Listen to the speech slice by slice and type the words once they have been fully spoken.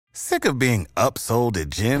Sick of being upsold at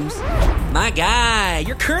gyms? My guy,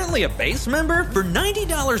 you're currently a base member? For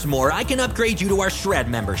 $90 more, I can upgrade you to our Shred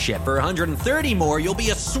membership. For $130 more, you'll be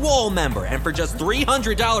a Swole member. And for just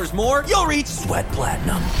 $300 more, you'll reach Sweat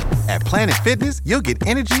Platinum. At Planet Fitness, you'll get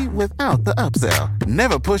energy without the upsell.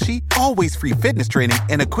 Never pushy, always free fitness training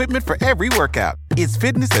and equipment for every workout. It's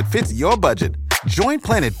fitness that fits your budget. Join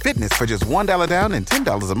Planet Fitness for just $1 down and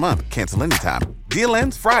 $10 a month. Cancel anytime. Deal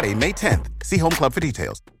ends Friday, May 10th. See Home Club for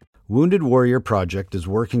details. Wounded Warrior Project is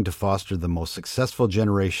working to foster the most successful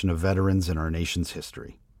generation of veterans in our nation's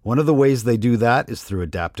history. One of the ways they do that is through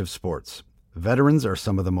adaptive sports. Veterans are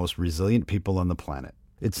some of the most resilient people on the planet.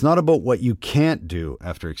 It's not about what you can't do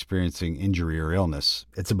after experiencing injury or illness.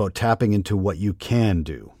 It's about tapping into what you can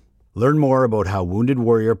do. Learn more about how Wounded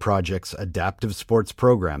Warrior Project's adaptive sports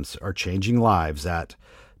programs are changing lives at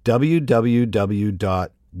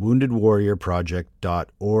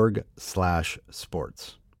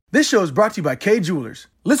www.woundedwarriorproject.org/sports. This show is brought to you by Kay Jewelers.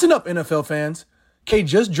 Listen up, NFL fans. Kay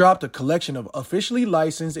just dropped a collection of officially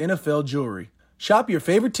licensed NFL jewelry. Shop your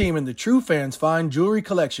favorite team in the True Fans Fine Jewelry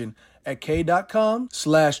Collection at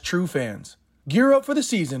Kay.com/truefans. Gear up for the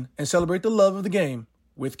season and celebrate the love of the game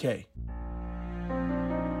with Kay.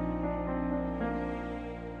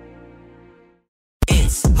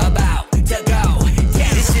 It's about to go.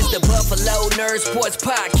 This is the Buffalo Nerd Sports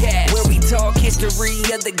Podcast, where we talk history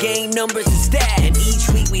of the game, numbers, and stats. And each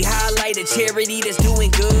week we highlight a charity that's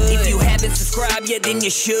doing good. If you haven't subscribed yet, then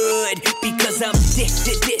you should, because I'm this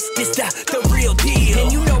the real deal.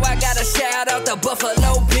 And you know I gotta shout out the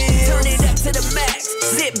Buffalo Bills. Turn it up to the max,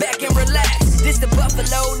 sit back and relax. This the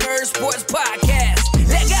Buffalo Nerd Sports Podcast.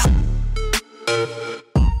 Let go.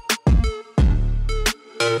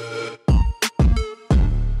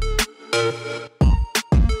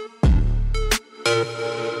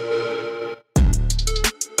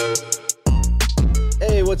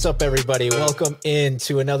 What's up, everybody? Welcome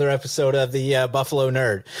into another episode of the Buffalo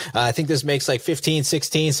Nerd. I think this makes like 15,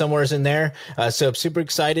 16, somewhere's in there. So I'm super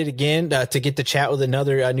excited again to get to chat with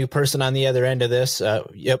another new person on the other end of this.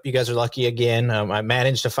 Yep, you guys are lucky again. I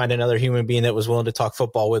managed to find another human being that was willing to talk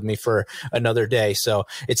football with me for another day. So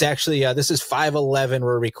it's actually, this is 5/11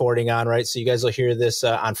 we're recording on, right? So you guys will hear this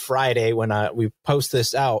on Friday when we post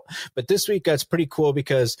this out. But this week, it's pretty cool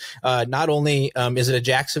because not only is it a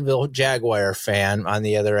Jacksonville Jaguar fan on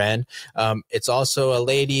the other end, it's also a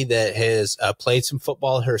lady that has played some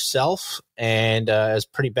football herself and is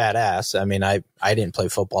pretty badass. I mean, I didn't play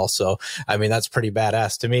football, so I mean, that's pretty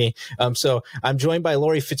badass to me. So I'm joined by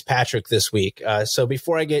Lori Fitzpatrick this week. So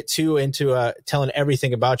before I get too into telling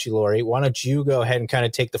everything about you, Lori, why don't you go ahead and kind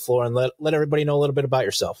of take the floor and let everybody know a little bit about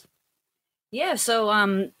yourself? Yeah,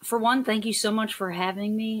 so for one, thank you so much for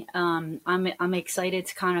having me. I'm excited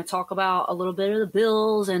to kind of talk about a little bit of the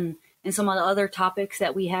Bills and some of the other topics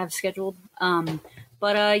that we have scheduled.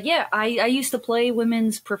 Yeah, I used to play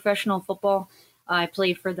women's professional football. I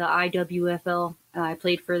played for the IWFL. I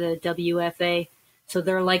played for the WFA. So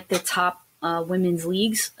they're like the top women's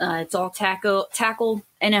leagues. It's all tackle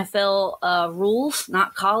NFL rules,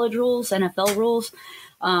 not college rules, NFL rules.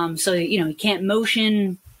 So, you can't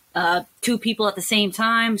motion two people at the same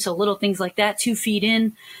time. So little things like that, 2 feet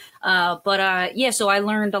in. So I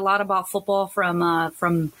learned a lot about football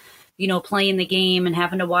from playing the game and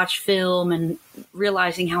having to watch film and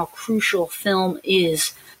realizing how crucial film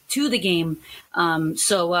is to the game. I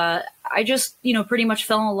just, pretty much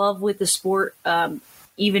fell in love with the sport,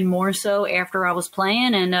 even more so after I was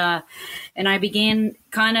playing. And I began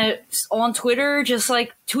kind of on Twitter, just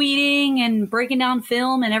like tweeting and breaking down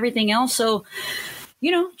film and everything else. So,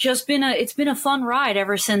 it's been a fun ride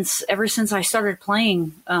ever since I started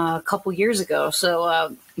playing a couple years ago.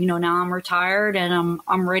 So, now I'm retired and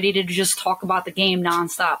I'm ready to just talk about the game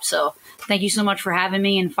nonstop. So thank you so much for having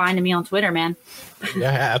me and finding me on Twitter, man. Yeah,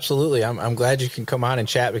 absolutely. I'm glad you can come on and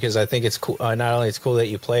chat because I think it's cool. Not only it's cool that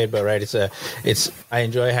you played, but right. I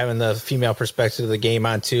enjoy having the female perspective of the game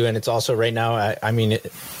on too. And it's also right now,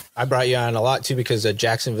 I brought you on a lot too because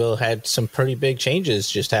Jacksonville had some pretty big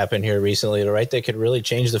changes just happen here recently, right? They could really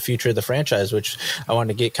change the future of the franchise, which I want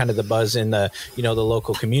to get kind of the buzz in the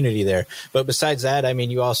local community there. But besides that,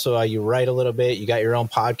 you also you write a little bit. You got your own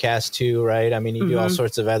podcast too, right? You do all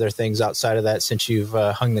sorts of other things outside of that since you've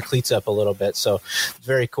hung the cleats up a little bit. So it's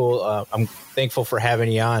very cool. I'm thankful for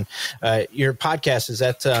having you on. Your podcast is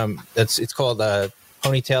it's called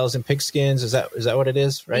Ponytails and Pigskins. Is that what it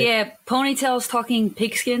is, right? Yeah, Ponytails Talking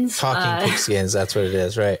Pigskins. Talking Pigskins, that's what it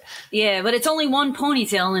is, right? Yeah, but it's only one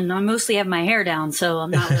ponytail, and I mostly have my hair down, so I'm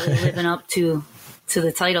not really living up to to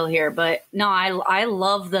the title here, but no, I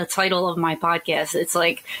love the title of my podcast. It's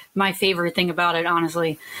like my favorite thing about it,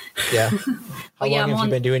 honestly. Yeah. How long have you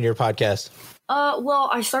been doing your podcast? Well,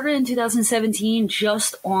 I started in 2017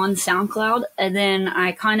 just on SoundCloud, and then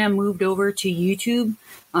I kind of moved over to YouTube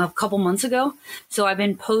a couple months ago. So I've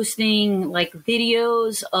been posting like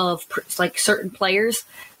videos of like certain players,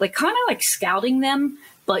 like kind of like scouting them,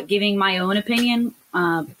 but giving my own opinion.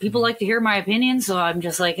 People like to hear my opinion, so I'm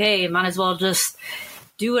just like, hey, might as well just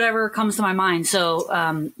do whatever comes to my mind.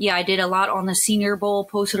 So yeah, I did a lot on the Senior Bowl,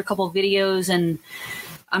 posted a couple videos, and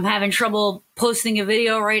I'm having trouble posting a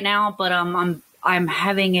video right now, but I'm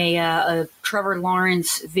having a Trevor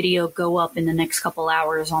Lawrence video go up in the next couple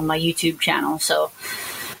hours on my YouTube channel. So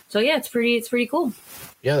yeah, it's pretty cool.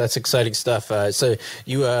 Yeah, that's exciting stuff. So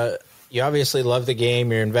you obviously love the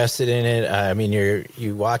game. You're invested in it. I mean,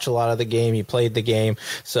 you watch a lot of the game. You played the game.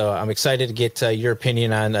 So I'm excited to get your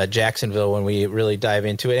opinion on Jacksonville when we really dive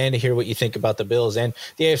into it, and to hear what you think about the Bills and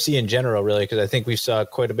the AFC in general, really, because I think we saw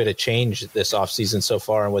quite a bit of change this offseason so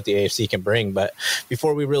far and what the AFC can bring. But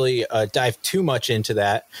before we really dive too much into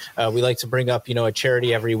that, we like to bring up, a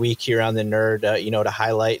charity every week here on The Nerd, to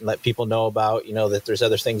highlight and let people know about, that there's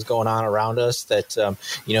other things going on around us that,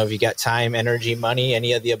 if you got time, energy, money,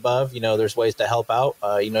 any of the above, there's ways to help out,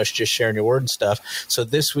 it's just sharing your word and stuff. So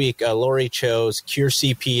this week, Lori chose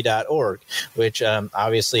curecp.org, which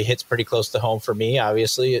obviously hits pretty close to home for me,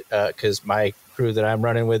 obviously, because my crew that I'm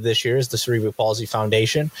running with this year is the Cerebral Palsy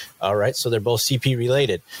Foundation. All right. So they're both CP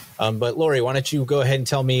related. But Lori, why don't you go ahead and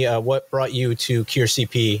tell me what brought you to Cure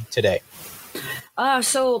CP today?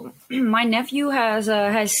 So my nephew has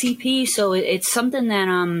CP, so it's something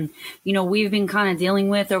that, we've been kind of dealing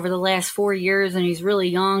with over the last 4 years, and he's really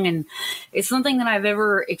young, and it's something that I've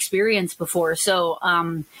ever experienced before. So,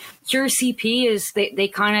 Cure CP is they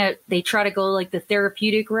try to go like the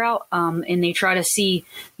therapeutic route, and they try to see,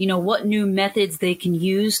 what new methods they can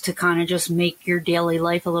use to kind of just make your daily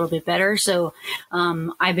life a little bit better. So,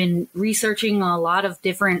 I've been researching a lot of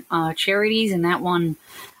different, charities, and that one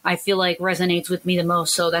I feel like resonates with me the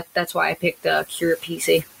most. So that's why I picked Cure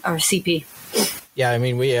PC or CP. Yeah, I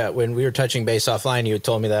mean, when we were touching base offline, you had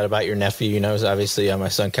told me that about your nephew. Obviously my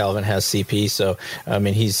son Calvin has CP, so I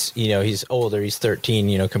mean he's older, he's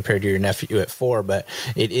 13, compared to your nephew at 4. But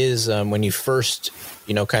it is when you first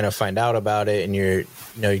kind of find out about it and you're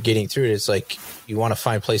getting through it, it's like you want to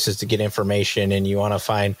find places to get information, and you want to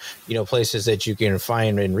find places that you can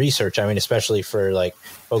find and research. I mean, especially for like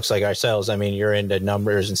folks like ourselves. I mean, you're into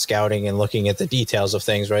numbers and scouting and looking at the details of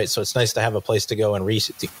things, right? So it's nice to have a place to go and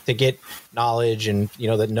to get knowledge, and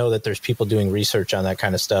that there's people doing research on that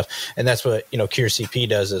kind of stuff. And that's what Cure CP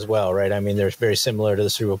does as well, right? I mean, they're very similar to the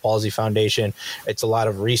Cerebral Palsy Foundation. It's a lot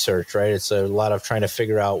of research, right? It's a lot of trying to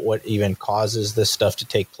figure out what even causes this stuff to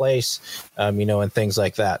take place, and things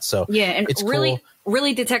like that. So yeah, and it's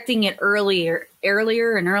really detecting it earlier.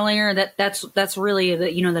 That's really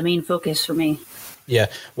the main focus for me. Yeah.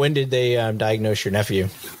 When did they diagnose your nephew?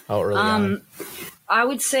 How early on? I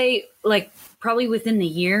would say like probably within the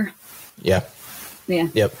year. Yeah. Yeah.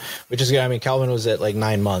 Yep. Which is good. I mean, Calvin was at like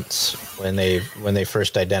 9 months when they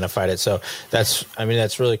first identified it. So that's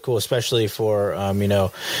really cool, especially for,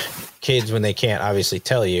 kids when they can't obviously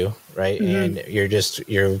tell you, right? Mm-hmm. And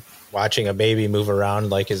you're watching a baby move around.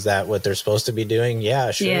 Like, is that what they're supposed to be doing?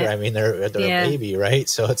 Yeah, sure. Yeah. I mean, they're a baby, right?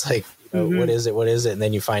 So it's like, mm-hmm. What is it? And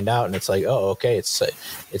then you find out, and it's like, oh, okay, it's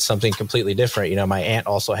something completely different. My aunt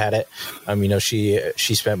also had it.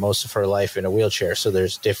 She spent most of her life in a wheelchair. So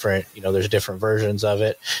there's different versions of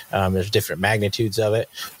it. There's different magnitudes of it.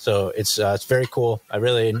 So it's very cool. I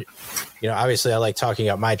really, obviously I like talking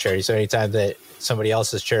about my charity. So anytime that somebody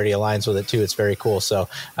else's charity aligns with it too, it's very cool. So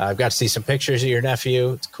I've got to see some pictures of your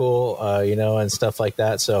nephew. It's cool, and stuff like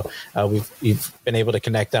that. So we've been able to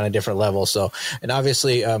connect on a different level. So, and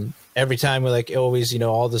obviously, every time we always,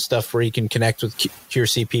 all the stuff where you can connect with Cure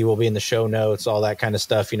CP will be in the show notes, all that kind of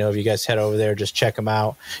stuff. If you guys head over there, just check them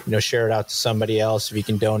out, share it out to somebody else. If you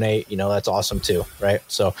can donate, that's awesome too. Right.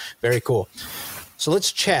 So very cool. So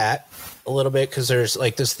let's chat a little bit, because there's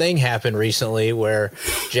this thing happened recently where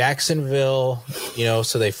Jacksonville,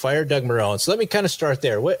 so they fired Doug Marrone. So let me kind of start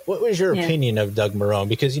there. What was your opinion of Doug Marrone?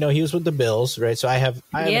 Because, he was with the Bills, right? So I have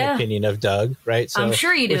an opinion of Doug, right? So I'm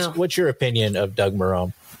sure you do. What's your opinion of Doug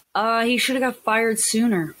Marrone? He should have got fired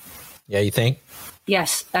sooner. Yeah, you think?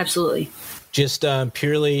 Yes, absolutely. Just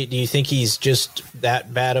purely, do you think he's just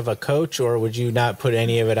that bad of a coach, or would you not put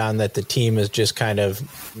any of it on that the team has just kind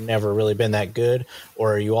of never really been that good?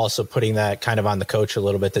 Or are you also putting that kind of on the coach a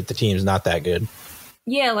little bit, that the team's not that good?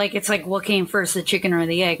 Yeah, it's like what came first, the chicken or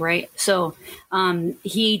the egg, right? So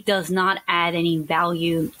he does not add any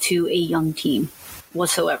value to a young team.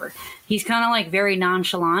 whatsoever. He's kind of like very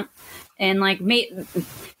nonchalant, and like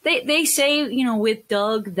they say, you know, with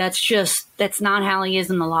Doug, that's not how he is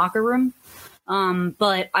in the locker room.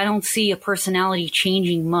 But I don't see a personality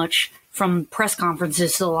changing much from press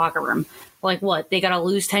conferences to the locker room. Like what? They got to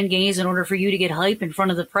lose 10 games in order for you to get hype in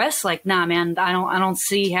front of the press? Like, nah, man, I don't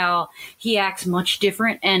see how he acts much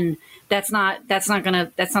different. And that's not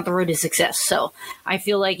the road to success. So I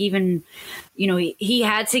feel like even, you know, he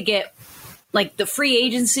had to get, like, the free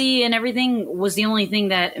agency and everything was the only thing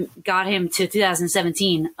that got him to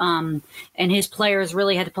 2017. And his players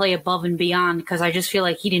really had to play above and beyond, because I just feel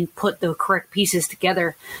like he didn't put the correct pieces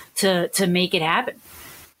together to make it happen.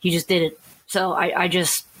 He just did it. So I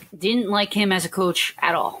just didn't like him as a coach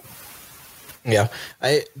at all. Yeah.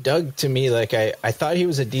 Doug, to me, like I thought he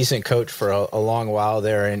was a decent coach for a long while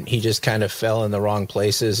there, and he just kind of fell in the wrong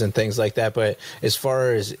places and things like that. But as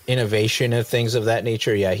far as innovation and things of that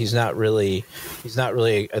nature, yeah, he's not really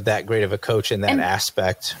that great of a coach in that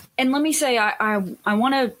aspect. And let me say, I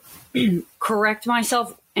want to correct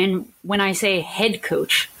myself. And when I say head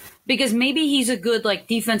coach, because maybe he's a good, like,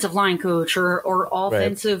 defensive line coach or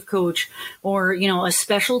offensive coach, or, you know, a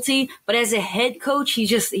specialty. But as a head coach, he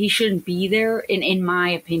shouldn't be there, in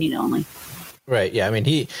my opinion only. Right. Yeah. I mean,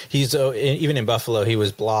 he's even in Buffalo, he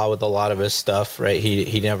was blah with a lot of his stuff. Right.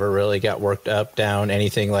 He never really got worked up, down,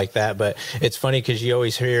 anything like that. But it's funny because you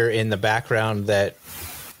always hear in the background that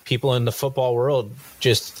people in the football world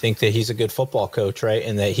just think that he's a good football coach. Right.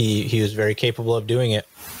 And that he was very capable of doing it.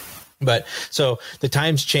 But so the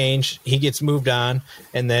times change, he gets moved on,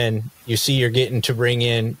 and then you see you're getting to bring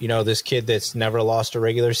in, you know, this kid that's never lost a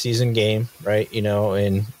regular season game, right? You know,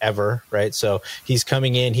 in ever, right? So he's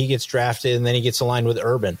coming in, he gets drafted, and then he gets aligned with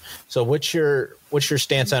Urban. So what's your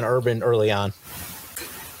stance on Urban early on?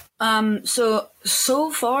 So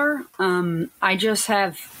far, you just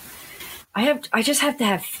have to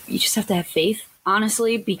have faith,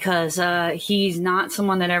 honestly, because he's not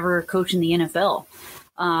someone that ever coached in the NFL.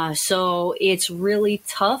 So it's really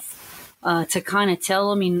tough to kind of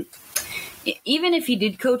tell. I mean, even if he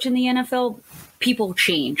did coach in the NFL, people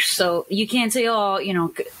change. So you can't say, oh, you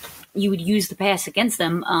know, you would use the pass against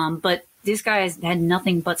them. But this guy has had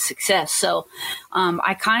nothing but success. So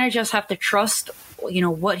I kind of just have to trust, you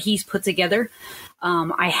know, what he's put together.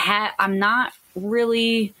 I'm not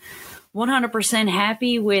really 100%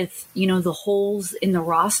 happy with, you know, the holes in the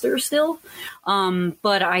roster still.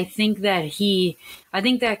 But I think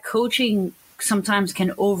that coaching sometimes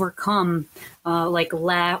can overcome like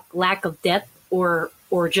lack of depth or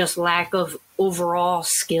just lack of overall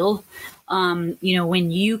skill. You know,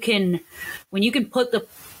 when you can put the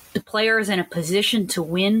players in a position to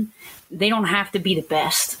win, they don't have to be the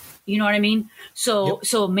best. You know what I mean? So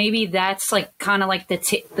maybe that's like kind of like the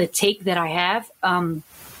take that I have.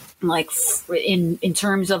 Like in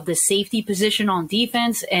terms of the safety position on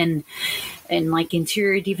defense and like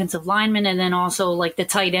interior defensive linemen, and then also like the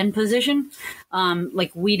tight end position.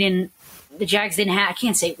 Like the Jags didn't have, I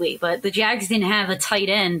can't say but the Jags didn't have a tight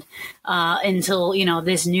end until, you know,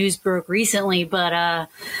 this news broke recently. But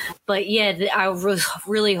yeah, I was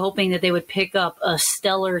really hoping that they would pick up a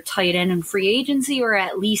stellar tight end in free agency, or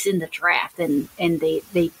at least in the draft, and they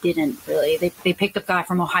didn't really. They picked up a guy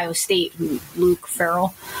from Ohio State, Luke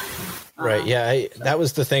Farrell. Right. Yeah. That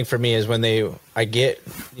was the thing for me, is when you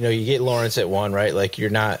get Lawrence at 1, right? Like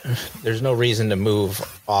there's no reason to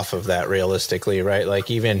move off of that realistically, right?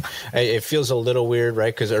 Like it feels a little weird,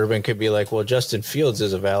 right? Because Urban could be like, well, Justin Fields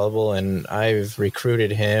is available and I've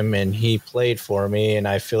recruited him and he played for me, and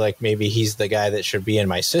I feel like maybe he's the guy that should be in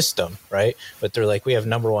my system, right? But they're like, we have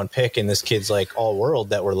number 1 pick and this kid's like all world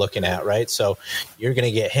that we're looking at, right? So you're going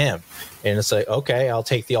to get him. And it's like, okay, I'll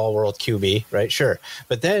take the all-world QB, right? Sure.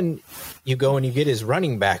 But then you go and you get his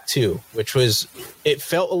running back too, which it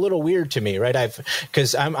felt a little weird to me, right?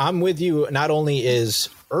 Because I'm with you. Not only is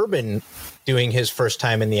Urban doing his first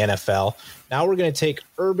time in the NFL, now we're going to take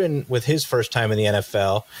Urban with his first time in the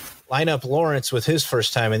NFL, line up Lawrence with his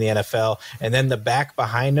first time in the NFL, and then the back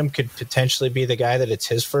behind him could potentially be the guy that it's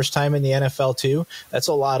his first time in the NFL too. That's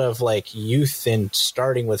a lot of like youth and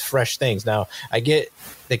starting with fresh things. Now, I get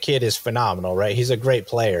the kid is phenomenal, right? He's a great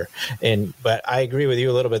player. But I agree with you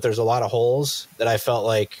a little bit. There's a lot of holes that I felt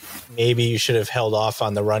like maybe you should have held off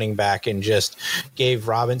on the running back and just gave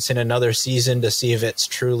Robinson another season to see if it's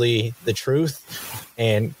truly the truth,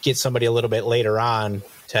 and get somebody a little bit later on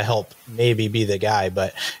to help maybe be the guy.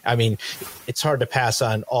 But I mean, it's hard to pass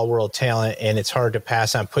on all world talent, and it's hard to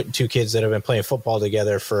pass on putting 2 kids that have been playing football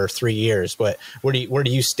together for 3 years. But where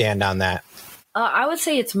do you stand on that? I would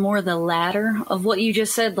say it's more the latter of what you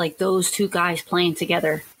just said, like those two guys playing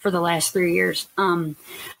together for the last 3 years.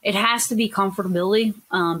 It has to be comfortability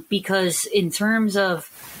because in terms of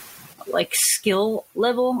like skill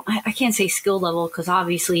level, I can't say skill level because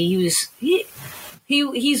obviously he's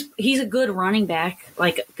a good running back,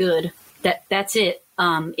 like good. That's it.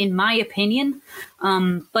 In my opinion.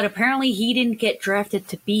 But apparently he didn't get drafted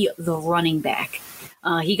to be the running back.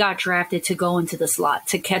 He got drafted to go into the slot,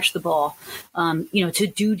 to catch the ball, to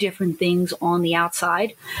do different things on the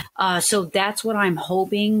outside. So that's what I'm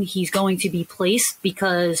hoping he's going to be placed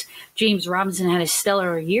because James Robinson had a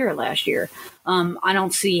stellar year last year. I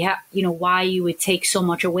don't see why you would take so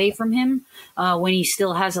much away from him when he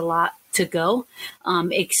still has a lot to go,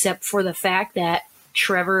 except for the fact that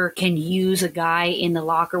Trevor can use a guy in the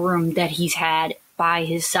locker room that he's had by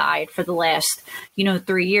his side for the last,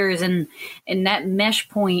 3 years. And that mesh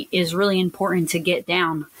point is really important to get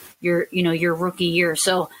down your rookie year.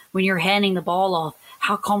 So when you're handing the ball off,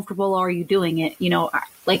 how comfortable are you doing it?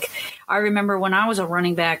 I remember when I was a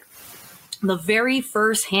running back, the very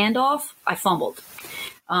first handoff, I fumbled.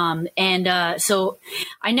 So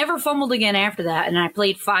I never fumbled again after that. And I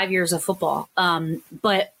played 5 years of football.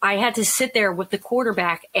 But I had to sit there with the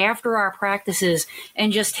quarterback after our practices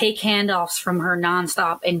and just take handoffs from her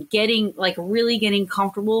nonstop and really getting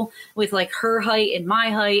comfortable with like her height and my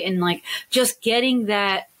height and like just getting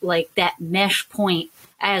that mesh point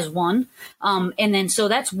as one. And then, so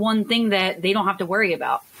that's one thing that they don't have to worry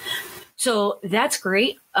about. So that's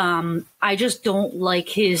great. I just don't like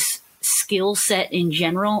his skill set in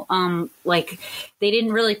general. They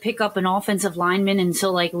didn't really pick up an offensive lineman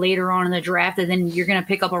until like later on in the draft, and then you're going to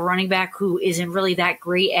pick up a running back who isn't really that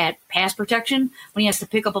great at pass protection. When he has to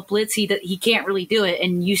pick up a blitz, he can't really do it,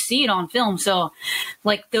 and you see it on film. So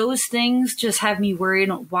like those things just have me worried.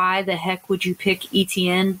 Why the heck would you pick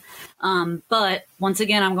ETN? But once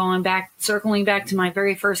again, I'm circling back to my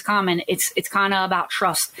very first comment. It's kind of about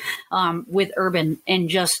trust, with Urban and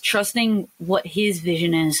just trusting what his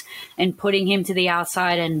vision is and putting him to the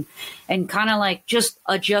outside and kind of like just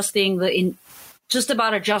adjusting just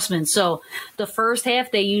about adjustments. So the first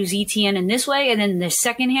half, they use ETN in this way. And then the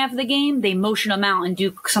second half of the game, they motion him out and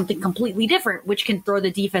do something completely different, which can throw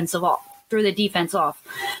the defense off.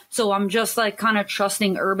 So I'm just like kind of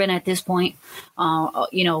trusting Urban at this point,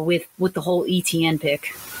 with the whole ETN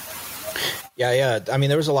pick. Yeah. I mean,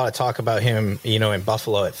 there was a lot of talk about him, in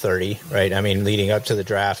Buffalo at 30, right? I mean, leading up to the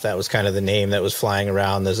draft, that was kind of the name that was flying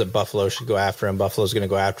around. There's Buffalo should go after him. Buffalo's going to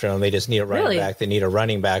go after him. They just need a running back. They need a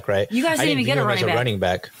running back, right? You guys didn't even get a running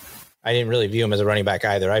back. I didn't really view him as a running back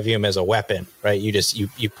either. I view him as a weapon, right?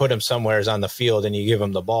 You put him somewhere on the field and you give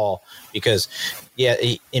him the ball because,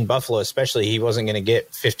 in Buffalo especially, he wasn't going to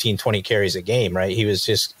get 15, 20 carries a game, right? He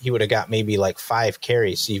would have got maybe like 5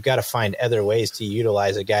 carries. So you've got to find other ways to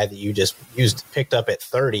utilize a guy that you just picked up at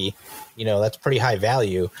 30. That's pretty high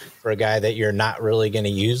value for a guy that you're not really going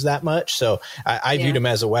to use that much. So I viewed him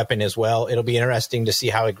as a weapon as well. It'll be interesting to see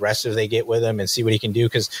how aggressive they get with him and see what he can do.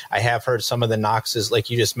 Cause I have heard some of the knocks is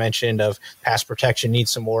like you just mentioned of pass protection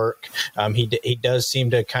needs some work. He does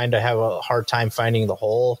seem to kind of have a hard time finding the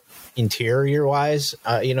hole interior wise.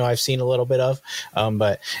 I've seen a little bit of,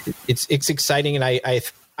 but it's exciting. And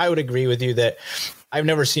I would agree with you that I've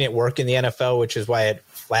never seen it work in the NFL, which is why it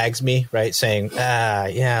flags me, right? Saying,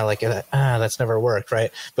 that's never worked,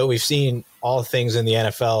 right? But we've seen all things in the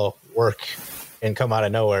NFL work and come out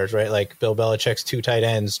of nowhere, right? Like Bill Belichick's 2 tight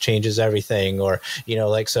ends changes everything, or,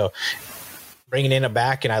 so bringing in a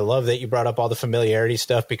back. And I love that you brought up all the familiarity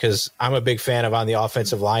stuff because I'm a big fan of on the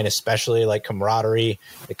offensive line, especially like camaraderie,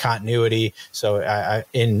 the continuity. So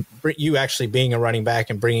in you actually being a running back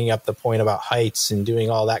and bringing up the point about heights and doing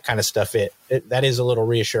all that kind of stuff, that is a little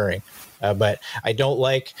reassuring. But I don't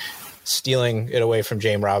like stealing it away from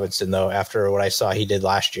James Robinson, though, after what I saw he did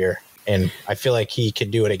last year. And I feel like he could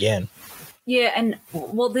do it again. Yeah. And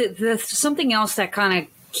well, the something else that kind of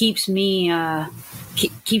keeps me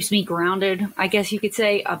grounded, I guess you could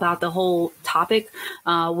say, about the whole topic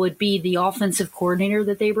would be the offensive coordinator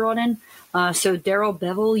that they brought in. So Darrell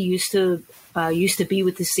Bevell used to be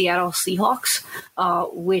with the Seattle Seahawks,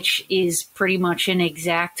 which is pretty much an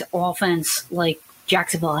exact offense like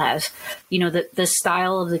Jacksonville has. The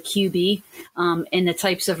style of the QB and the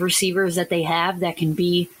types of receivers that they have that can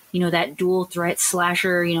be, that dual threat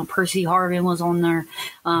slasher. Percy Harvin was on there.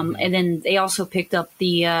 And then they also picked up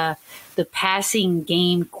the passing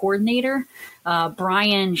game coordinator,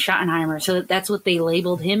 Brian Schottenheimer. So that's what they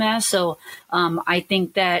labeled him as. So I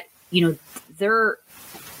think that,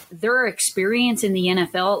 their experience in the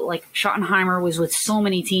NFL, like Schottenheimer was with so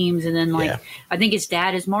many teams, and then I think his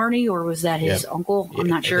dad is Marty, or was that his uncle? I'm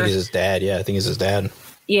not sure. I think it's his dad. Yeah, I think it's his dad.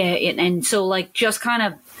 Yeah, and so like just kind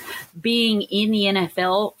of being in the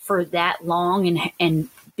NFL for that long and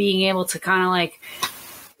being able to kind of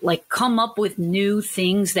like come up with new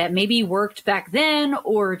things that maybe worked back then,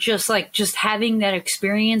 or just having that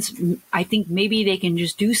experience, I think maybe they can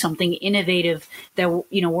just do something innovative that,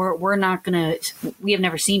 we have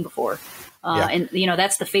never seen before. And,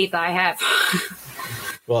 that's the faith I have.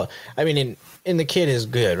 Well, I mean, and the kid is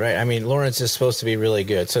good, right? I mean, Lawrence is supposed to be really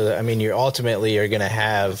good. So, I mean, you're going to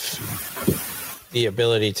have the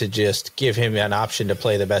ability to just give him an option to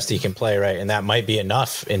play the best he can play, right? And that might be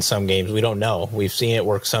enough in some games. We don't know. We've seen it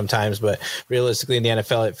work sometimes, but realistically in the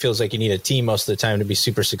NFL, it feels like you need a team most of the time to be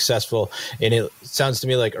super successful. And it sounds to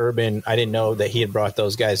me like Urban, I didn't know that he had brought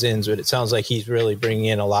those guys in, but it sounds like he's really bringing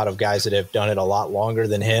in a lot of guys that have done it a lot longer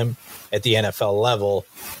than him at the NFL level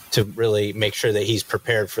to really make sure that he's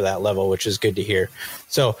prepared for that level, which is good to hear.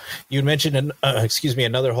 So you mentioned,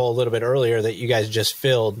 another hole a little bit earlier that you guys just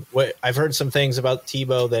filled. I've heard some things about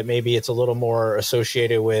Tebow that maybe it's a little more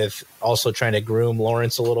associated with also trying to groom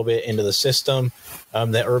Lawrence a little bit into the system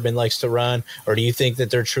that Urban likes to run. Or do you think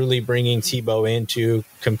that they're truly bringing Tebow in to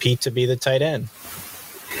compete to be the tight end?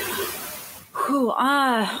 Well,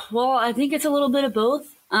 I think it's a little bit of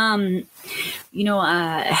both.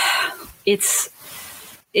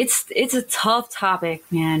 It's a tough topic,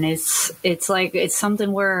 man. It's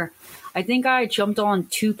something where I think I jumped on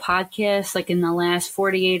 2 podcasts like in the last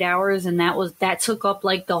 48 hours, and that took up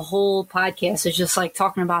like the whole podcast. It's just like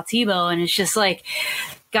talking about Tebow, and it's just like,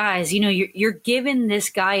 guys, you're giving this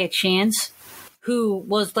guy a chance who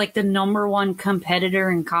was like the number 1 competitor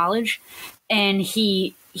in college, and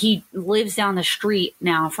he lives down the street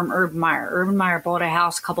now from Urban Meyer. Urban Meyer bought a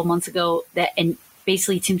house a couple months ago and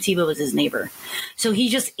basically Tim Tebow was his neighbor. So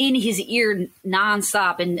he's just in his ear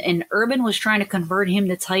nonstop. And Urban was trying to convert him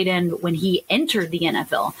to tight end when he entered the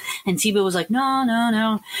NFL. And Tebow was like,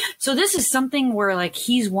 no. So this is something where like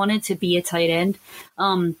he's wanted to be a tight end.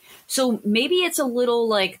 So maybe it's a little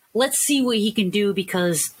like, let's see what he can do,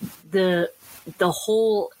 because the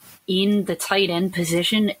whole in the tight end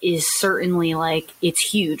position is certainly like, it's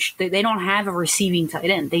huge. They don't have a receiving tight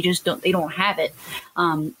end. They don't have it.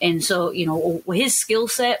 And so, his skill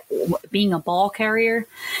set being a ball carrier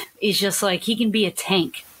is just like, he can be a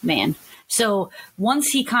tank, man. So once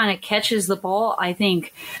he kind of catches the ball, I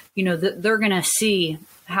think, they're going to see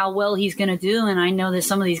how well he's going to do. And I know that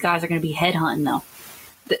some of these guys are going to be headhunting though.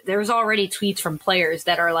 There's already tweets from players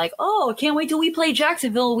that are like, oh, can't wait till we play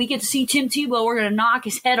Jacksonville. We get to see Tim Tebow. We're going to knock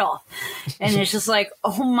his head off. And it's just like,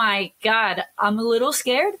 oh my God, I'm a little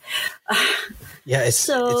scared. Yeah.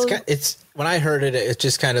 It's when I heard it, it's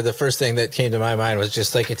just kind of the first thing that came to my mind was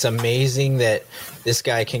just like, it's amazing that this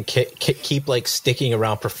guy can keep like sticking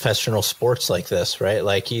around professional sports like this, right?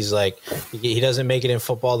 Like he's like, he doesn't make it in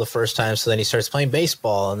football the first time. So then he starts playing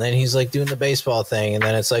baseball, and then he's like doing the baseball thing. And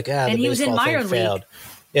then it's like, and he was in minor league. Failed.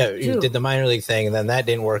 Yeah, he did the minor league thing, and then that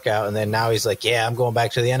didn't work out. And then now he's like, yeah, I'm going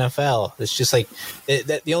back to the NFL. It's just like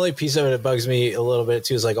the only piece of it that bugs me a little bit,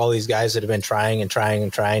 too, is like all these guys that have been trying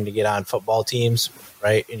to get on football teams,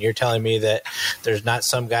 right? And you're telling me that there's not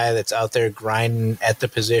some guy that's out there grinding at the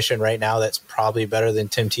position right now that's probably better than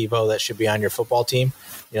Tim Tebow that should be on your football team?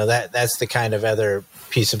 That's the kind of other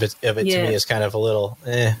piece of it to me is kind of a little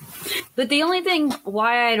But the only thing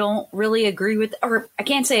why I don't really agree with, or I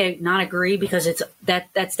can't say not agree, because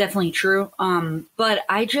that's definitely true. But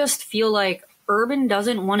I just feel like Urban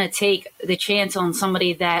doesn't want to take the chance on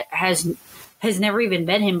somebody that has never even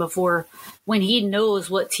met him before, when he knows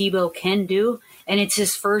what Tebow can do, and it's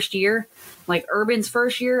his first year. Like Urban's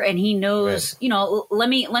first year, and he knows, right. Let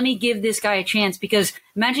me give this guy a chance, because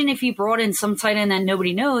imagine if he brought in some tight end that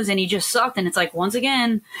nobody knows and he just sucked, and it's like, once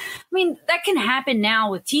again, I mean, that can happen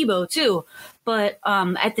now with Tebow too, but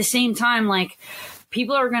at the same time, like,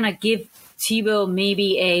 people are gonna give Tebow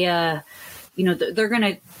maybe they're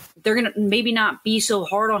gonna maybe not be so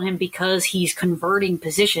hard on him because he's converting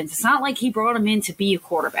positions. It's not like he brought him in to be a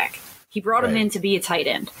quarterback. He brought him in to be a tight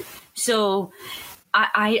end. So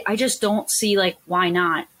I just don't see like, why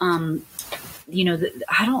not? I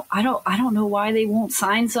don't know why they won't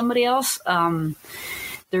sign somebody else.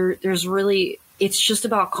 There's really, it's just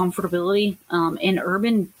about comfortability. And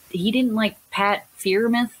Urban, he didn't like Pat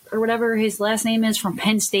Freiermuth or whatever his last name is from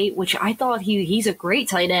Penn State, which I thought he's a great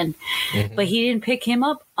tight end, but he didn't pick him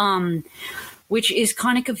up. Which is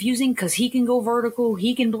kind of confusing because he can go vertical,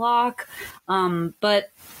 he can block,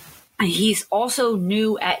 but he's also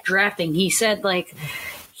new at drafting. He said like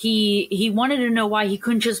he wanted to know why he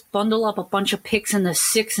couldn't just bundle up a bunch of picks in the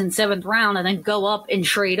 6th and 7th round and then go up and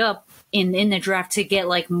trade up in the draft to get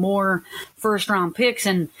like more first round picks.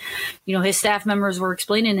 And, his staff members were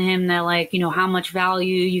explaining to him that like, how much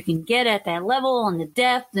value you can get at that level and the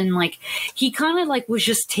depth. And like, he kind of like was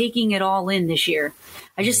just taking it all in this year.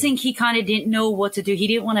 I just think he kind of didn't know what to do. He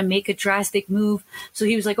didn't want to make a drastic move. So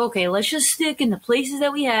he was like, okay, let's just stick in the places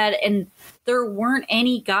that we had. And there weren't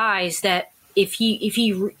any guys that if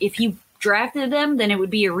he drafted them, then it would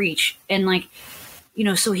be a reach. And like,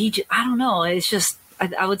 so I don't know. It's just,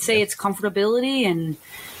 I would say it's comfortability and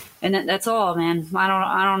that's all, man.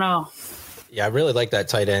 I don't know. Yeah, I really like that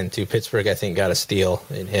tight end too. Pittsburgh, I think, got a steal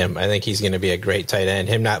in him. I think he's going to be a great tight end.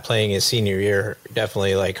 Him not playing his senior year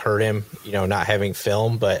definitely like hurt him, not having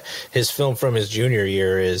film, but his film from his junior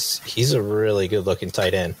year he's a really good looking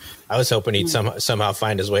tight end. I was hoping he'd somehow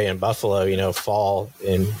find his way in Buffalo, fall,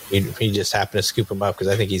 and he just happened to scoop him up because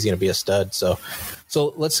I think he's going to be a stud. So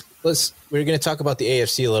we're going to talk about the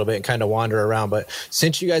AFC a little bit and kind of wander around. But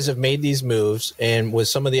since you guys have made these moves and with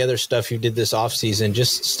some of the other stuff you did this offseason,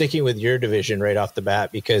 just sticking with your division right off the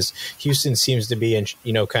bat, because Houston seems to be in,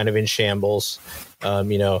 kind of in shambles.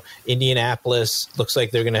 Indianapolis looks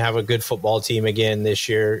like they're going to have a good football team again this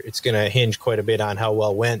year. It's going to hinge quite a bit on how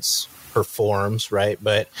well Wentz performs, right?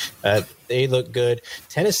 But they look good.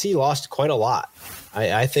 Tennessee lost quite a lot.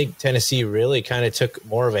 I think Tennessee really kind of took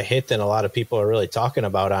more of a hit than a lot of people are really talking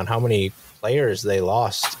about on how many players they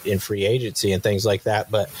lost in free agency and things like that.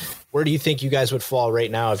 But where do you think you guys would fall right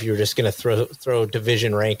now if you were just going to throw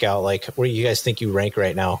division rank out? Like, where do you guys think you rank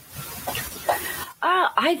right now?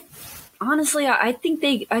 I think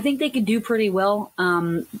they could do pretty well.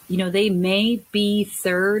 They may be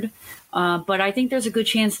third, but I think there's a good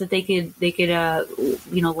chance that they could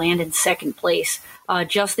land in second place.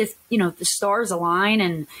 Just if the stars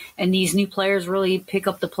align and these new players really pick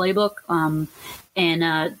up the playbook,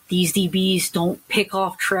 and these DBs don't pick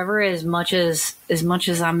off Trevor as much as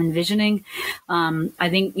I'm envisioning. I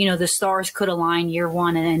think the stars could align year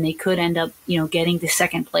one and they could end up getting to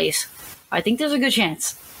second place. I think there's a good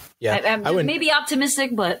chance. Yeah, I would maybe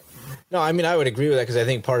optimistic, but. No, I mean, I would agree with that because I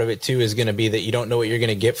think part of it, too, is going to be that you don't know what you're going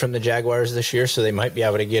to get from the Jaguars this year. So they might be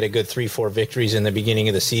able to get a good 3-4 victories in the beginning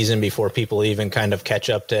of the season before people even kind of catch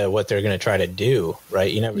up to what they're going to try to do.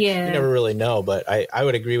 Right. You never really know. But I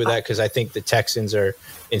would agree with that because I think the Texans are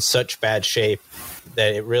in such bad shape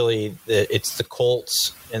that it's the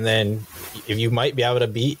Colts. And then if you might be able to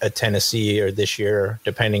beat a Tennessee or this year,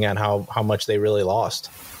 depending on how much they really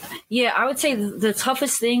lost. Yeah, I would say the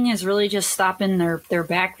toughest thing is really just stopping their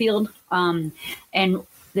backfield. And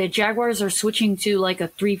the Jaguars are switching to like a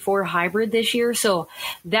 3-4 hybrid this year. So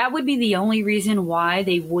that would be the only reason why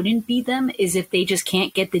they wouldn't beat them is if they just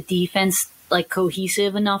can't get the defense like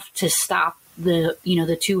cohesive enough to stop the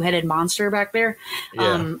two-headed monster back there.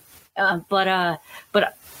 Yeah.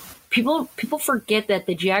 But people forget that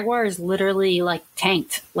the Jaguars literally like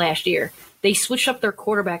tanked last year. They switched up their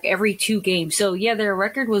quarterback every 2 games. So yeah, their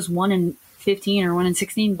record was 1-15 or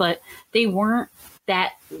 1-16, but they weren't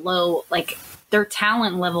that low. Like their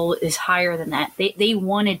talent level is higher than that. They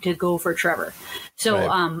wanted to go for Trevor. So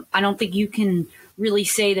right. I don't think you can really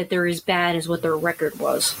say that they're as bad as what their record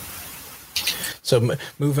was. So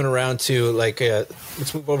moving around to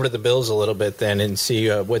let's move over to the Bills a little bit then and see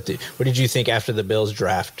what did you think after the Bills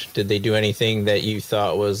draft? Did they do anything that you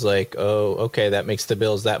thought was like, oh, okay, that makes the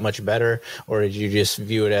Bills that much better? Or did you just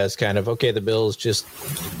view it as kind of, okay, the Bills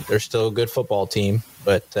they're still a good football team,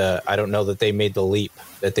 but I don't know that they made the leap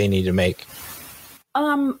that they need to make?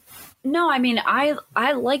 No, I mean,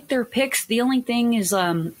 I like their picks. The only thing is,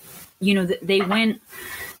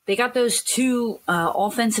 they got those 2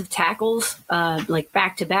 offensive tackles like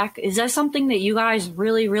back to back. Is that something that you guys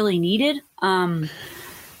really, really needed?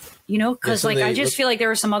 Because I just feel like there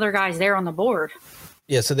were some other guys there on the board.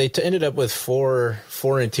 Yeah, so they ended up with four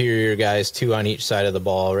interior guys, 2 on each side of the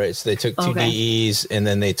ball, right? So they took 2 DEs and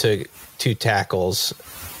then they took 2 tackles.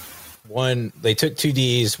 They took 2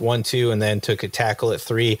 Ds, 1, 2, and then took a tackle at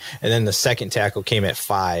 3, and then the second tackle came at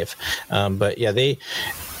 5. But yeah, they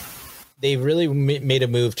really made a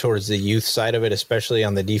move towards the youth side of it, especially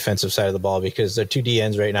on the defensive side of the ball, because their 2 D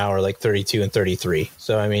ends right now are like 32 and 33.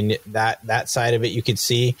 So, I mean, that side of it you could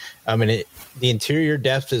see. I mean, the interior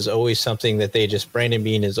depth is always something that Brandon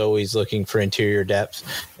Beane is always looking for interior depth.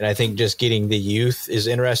 And I think just getting the youth is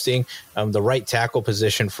interesting. The right tackle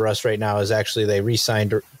position for us right now is actually they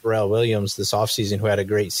re-signed Darrell Williams this offseason, who had a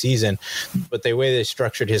great season. But the way they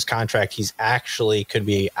structured his contract, he's actually could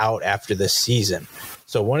be out after this season.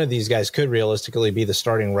 So one of these guys could realistically be the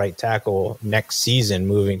starting right tackle next season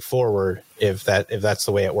moving forward if that's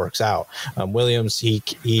the way it works out. Williams, he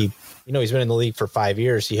he's been in the league for 5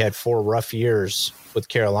 years. He had 4 rough years with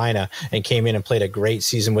Carolina and came in and played a great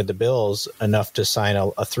season with the Bills, enough to sign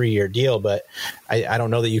a 3-year deal. But I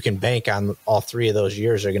don't know that you can bank on all 3 of those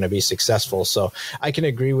years are going to be successful. So I can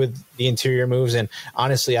agree with the interior moves. And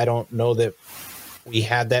honestly, I don't know that we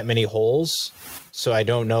had that many holes. So I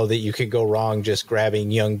don't know that you could go wrong just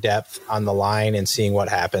grabbing young depth on the line and seeing what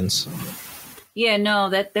happens. Yeah, no,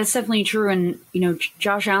 that's definitely true. And,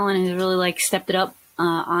 Josh Allen has really stepped it up,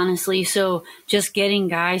 honestly. So just getting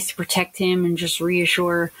guys to protect him and just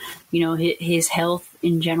reassure, his health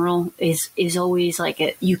in general is always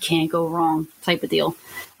you can't go wrong type of deal.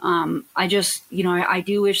 I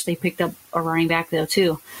do wish they picked up a running back though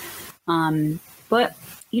too. But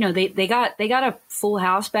they got a full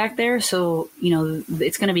house back there, so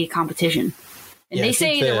it's going to be a competition. And they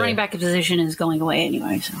say the running back position is going away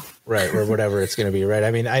anyway. So right, or whatever it's going to be. Right.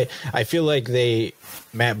 I mean, I feel like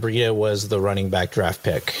Matt Breida was the running back draft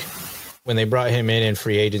pick when they brought him in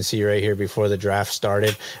free agency right here before the draft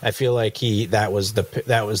started. I feel like that was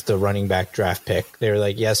the running back draft pick. They were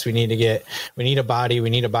like, yes, we need a body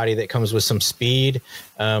that comes with some speed,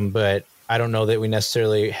 but I don't know that we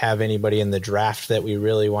necessarily have anybody in the draft that we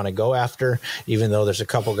really want to go after, even though there's a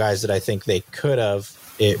couple guys that I think they could have.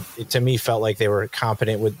 It to me felt like they were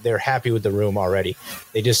they're happy with the room already.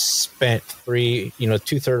 They just spent 2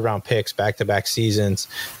 third-round picks back-to-back seasons,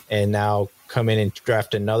 and now come in and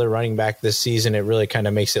draft another running back this season. It really kind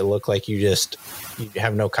of makes it look like you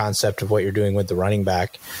have no concept of what you're doing with the running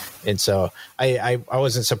back. And so I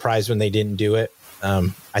wasn't surprised when they didn't do it.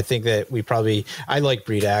 I think that I like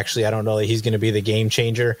Breida, actually. I don't know that he's going to be the game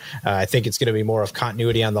changer. I think it's going to be more of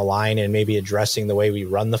continuity on the line and maybe addressing the way we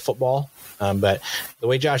run the football. But the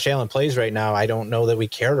way Josh Allen plays right now, I don't know that we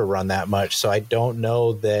care to run that much. So I don't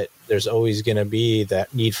know that there's always going to be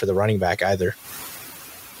that need for the running back either.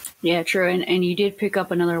 Yeah, true. And you did pick up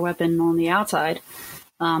another weapon on the outside,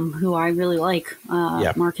 who I really like,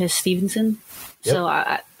 Marquez Stevenson. Yep.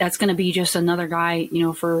 So that's going to be just another guy,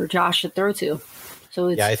 for Josh to throw to. So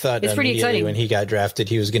I thought it's pretty exciting. When he got drafted,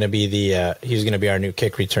 he was going to be our new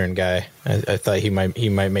kick return guy. I thought he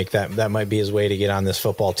might make that might be his way to get on this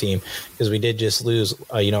football team, because we did just lose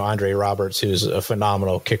Andre Roberts, who's a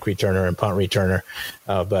phenomenal kick returner and punt returner.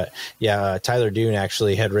 But Tyler Dune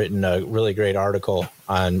actually had written a really great article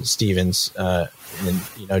on Stevens,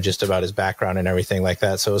 and just about his background and everything like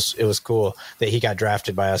that. So it was cool that he got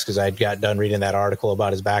drafted by us, because I got done reading that article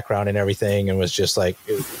about his background and everything, and was just like,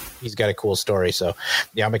 he's got a cool story. So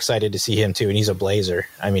I'm excited to see him too. And he's a blazer.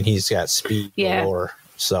 I mean, he's got speed galore.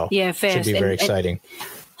 So fast. Should be very exciting.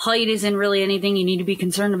 Height isn't really anything you need to be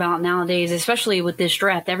concerned about nowadays, especially with this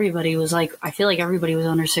draft. Everybody was I feel like everybody was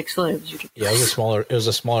under 6 foot. It was ridiculous. It was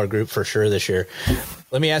a smaller group for sure this year.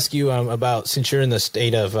 Let me ask you about, since you're in the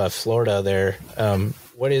state of Florida there,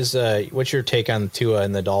 what's your take on Tua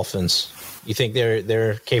and the Dolphins? You think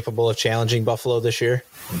they're capable of challenging Buffalo this year?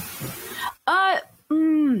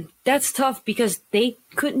 That's tough, because they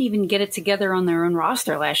couldn't even get it together on their own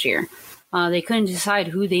roster last year. They couldn't decide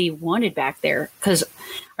who they wanted back there, because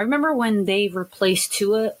I remember when they replaced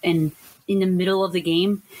Tua in the middle of the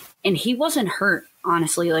game, and he wasn't hurt,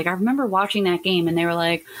 honestly. I remember watching that game, and they were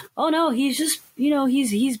like, "Oh no, he's just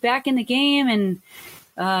he's back in the game, and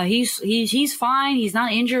he's fine. He's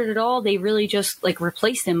not injured at all." They really just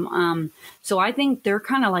replaced him. So I think they're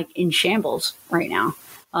kind of in shambles right now.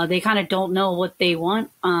 They kind of don't know what they want.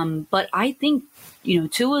 But I think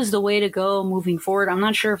Tua is the way to go moving forward. I'm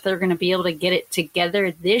not sure if they're going to be able to get it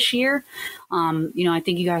together this year. I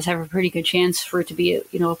think you guys have a pretty good chance for it to be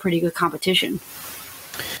a pretty good competition.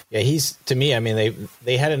 Yeah, to me, I mean,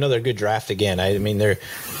 they had another good draft again. I mean,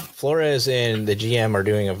 Flores and the GM are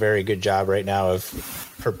doing a very good job right now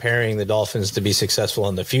of preparing the Dolphins to be successful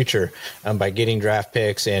in the future by getting draft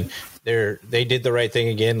picks, and they did the right thing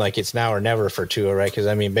again. It's now or never for Tua, right? Because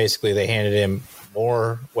basically they handed him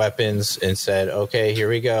more weapons and said, okay, here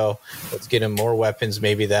we go. Let's get him more weapons.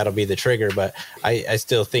 Maybe that'll be the trigger. But I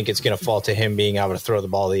still think it's going to fall to him being able to throw the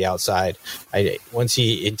ball to the outside.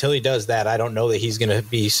 Until he does that, I don't know that he's going to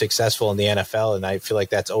be successful in the NFL. And I feel like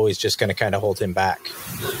that's always just going to kind of hold him back.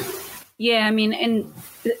 Yeah, I mean, and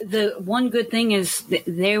the one good thing is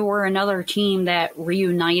they were another team that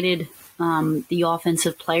reunited the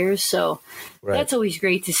offensive players. So That's always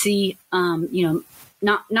great to see.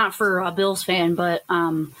 not for a Bills fan, but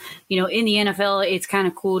in the NFL, it's kind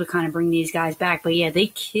of cool to kind of bring these guys back. But yeah, they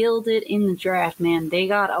killed it in the draft, man. They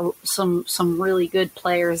got some really good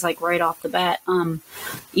players like right off the bat.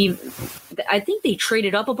 I think they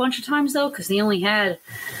traded up a bunch of times though, because they only had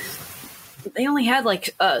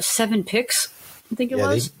like 7 picks. I think it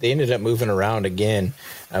was. They ended up moving around again,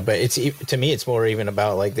 but to me it's more even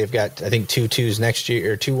about like they've got I think 2 2s next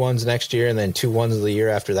year or 2 1s next year and then 2 1s the year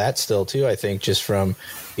after that still too. I think just from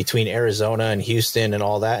between Arizona and Houston and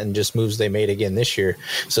all that, and just moves they made again this year.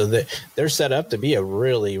 So they're set up to be a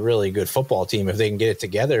really, really good football team if they can get it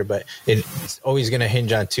together. But it's always going to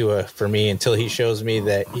hinge on Tua for me until he shows me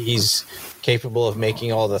that he's capable of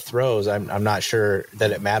making all the throws. I'm not sure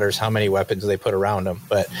that it matters how many weapons they put around him,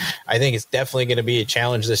 but I think it's definitely going to be a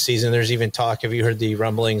challenge this season. There's even talk, have you heard the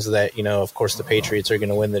rumblings that, of course the Patriots are going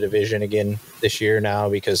to win the division again this year now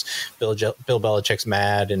because Bill Belichick's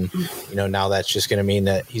mad, and now that's just going to mean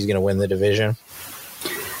that he's going to win the division.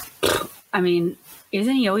 I mean,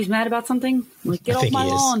 isn't he always mad about something? Like, get off my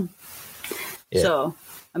lawn. Yeah. So,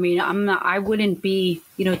 I mean, I wouldn't be,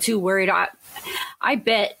 too worried. I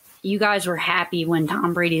bet you guys were happy when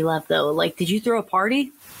Tom Brady left, though. Like, did you throw a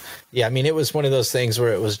party? Yeah, I mean, it was one of those things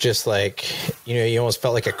where it was just like, you almost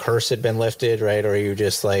felt like a curse had been lifted, right? Or you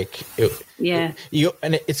just like, and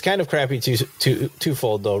it's kind of crappy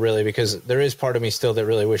twofold though, really, because there is part of me still that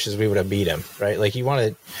really wishes we would have beat him, right? Like you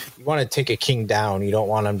want to take a king down, you don't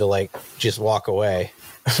want him to like just walk away,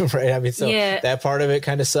 right? I mean, so that part of it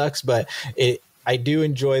kind of sucks, but I do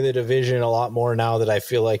enjoy the division a lot more now that I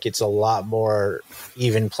feel like it's a lot more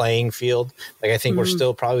even playing field. Like I think we're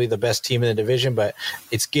still probably the best team in the division, but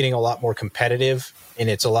it's getting a lot more competitive, and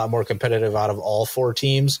it's a lot more competitive out of all 4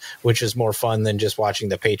 teams, which is more fun than just watching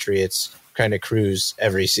the Patriots kind of cruise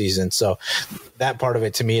every season. So that part of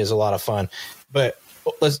it to me is a lot of fun. But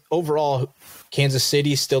overall, Kansas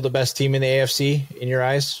City still the best team in the AFC in your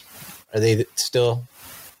eyes? Are they still?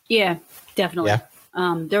 Yeah, definitely. Yeah.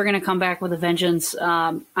 They're going to come back with a vengeance.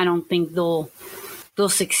 I don't think they'll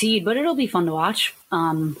succeed, but it'll be fun to watch.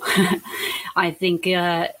 I think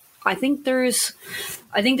there's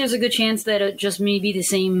a good chance that it just may be the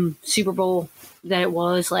same Super Bowl that it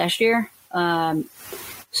was last year.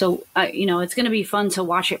 So it's going to be fun to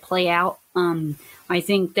watch it play out. I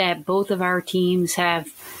think that both of our teams have,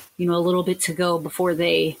 a little bit to go before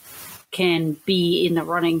they can be in the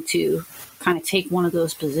running to kind of take one of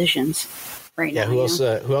those positions. Right now, who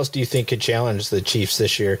else do you think could challenge the Chiefs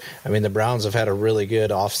this year? I mean, the Browns have had a really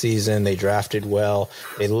good offseason. They drafted well.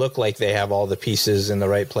 They look like they have all the pieces in the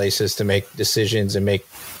right places to make decisions and make,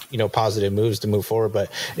 positive moves to move forward.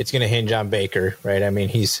 But it's going to hinge on Baker, right? I mean,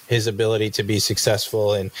 his ability to be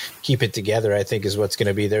successful and keep it together, I think, is what's going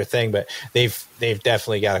to be their thing. But they've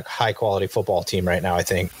definitely got a high quality football team right now, I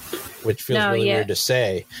think, which feels really weird to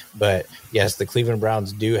say. But yes, the Cleveland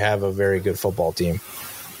Browns do have a very good football team.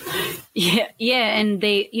 Yeah, and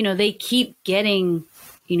they keep getting,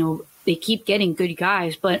 good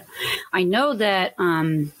guys, but I know that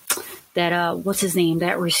what's his name,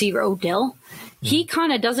 that receiver Odell, he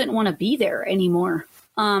kind of doesn't want to be there anymore.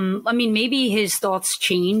 I mean, maybe his thoughts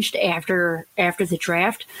changed after the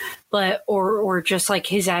draft, but or just like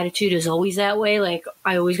his attitude is always that way. Like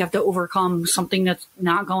I always have to overcome something that's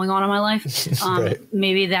not going on in my life. Right.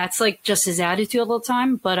 Maybe that's like just his attitude all the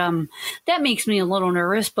time. But that makes me a little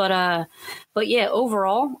nervous. But yeah,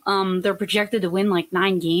 overall, they're projected to win like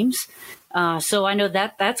 9 games. So I know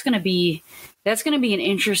that's going to be an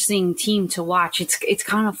interesting team to watch. It's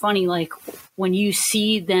kind of funny, like when you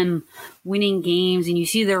see them winning games and you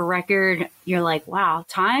see their record, you're like, wow,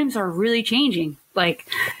 times are really changing. Like,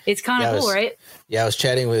 it's kind of cool, right? Yeah, I was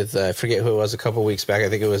chatting with, I forget who it was a couple of weeks back. I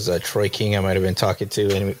think it was Troy King I might have been talking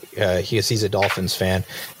to, and he's a Dolphins fan.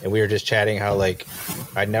 And we were just chatting how, like,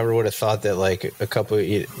 I never would have thought that, like,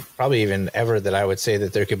 probably even ever that I would say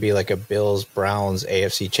that there could be, like, a Bills-Browns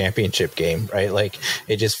AFC championship game, right? Like,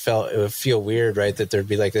 it would feel weird, right, that there'd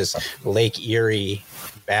be, like, this Lake Erie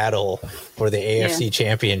battle for the AFC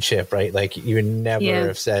championship, right? Like you would never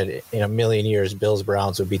have said in a million years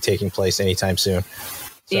Bills-Browns would be taking place anytime soon.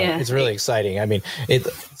 So it's really exciting. I mean,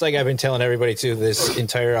 it's like I've been telling everybody too this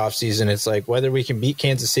entire offseason, it's like whether we can beat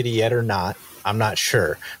Kansas City yet or not, I'm not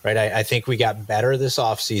sure, right? I think we got better this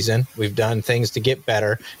offseason. We've done things to get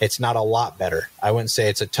better. It's not a lot better. I wouldn't say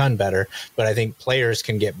it's a ton better, but I think players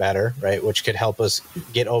can get better, right? Which could help us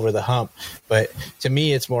get over the hump. But to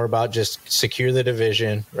me, it's more about just secure the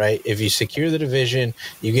division, right? If you secure the division,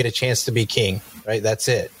 you get a chance to be king. right? That's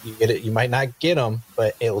it. You get it. You might not get them,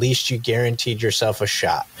 but at least you guaranteed yourself a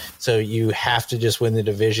shot. So you have to just win the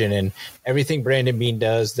division. And everything Brandon Beane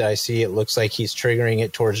does that I see, it looks like he's triggering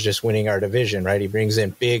it towards just winning our division, right? He brings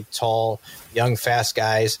in big, tall, young, fast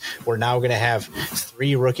guys. We're now going to have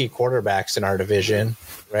 3 rookie quarterbacks in our division,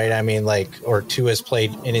 right? I mean, or 2 has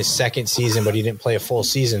played in his second season, but he didn't play a full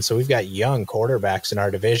season. So we've got young quarterbacks in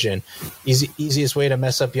our division. Easiest way to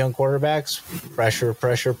mess up young quarterbacks,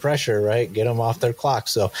 pressure, right? Get them off their clock.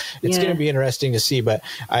 So it's going to be interesting to see. But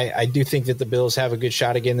I do think that the Bills have a good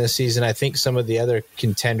shot again this season. I think some of the other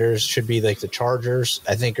contenders should be like the Chargers.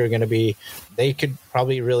 I think are going to be, they could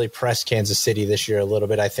probably really press Kansas City this year a little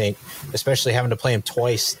bit, I think, especially having to play them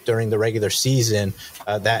twice during the regular season.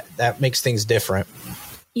 That makes things different.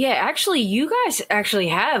 Yeah, actually, you guys actually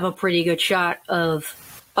have a pretty good shot of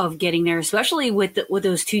getting there, especially with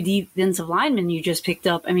those 2 defensive linemen you just picked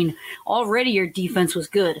up. I mean, already your defense was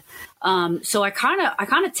good. So I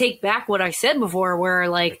kind of take back what I said before, where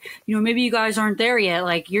maybe you guys aren't there yet.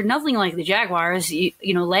 Like, you're nothing like the Jaguars. You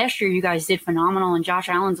know, last year you guys did phenomenal, and Josh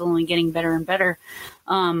Allen's only getting better and better.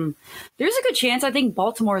 There's a good chance I think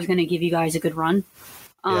Baltimore is going to give you guys a good run.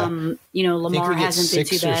 Lamar hasn't been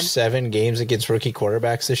too bad. 6 or 7 games against rookie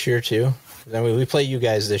quarterbacks this year too. I mean, we play you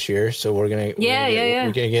guys this year, so we're gonna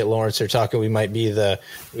get Lawrence. They're talking we might be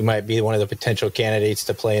one of the potential candidates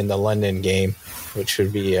to play in the London game, which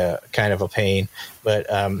would be kind of a pain. But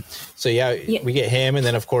we get him, and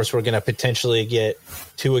then of course we're gonna potentially get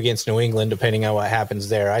 2 against New England, depending on what happens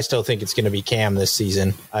there. I still think it's gonna be Cam this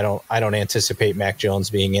season. I don't anticipate Mac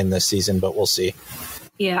Jones being in this season, but we'll see.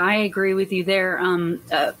 Yeah, I agree with you there.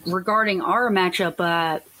 Regarding our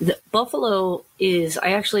matchup, Buffalo is,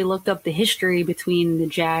 I actually looked up the history between the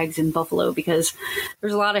Jags and Buffalo, because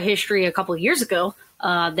there's a lot of history a couple of years ago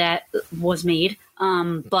that was made.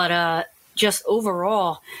 But just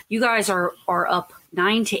overall, you guys are up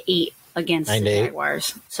 9-8 against the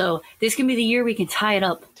Jaguars. So this can be the year we can tie it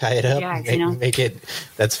up. Jags, make it.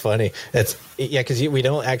 That's funny. Because we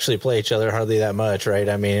don't actually play each other hardly that much, right?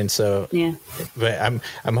 I mean, so yeah. But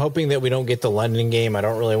I'm hoping that we don't get the London game. I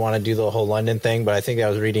don't really want to do the whole London thing, but I think I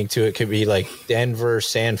was reading too, it could be like Denver,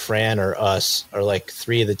 San Fran, or us, or like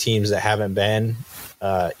 3 of the teams that haven't been,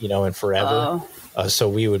 in forever. So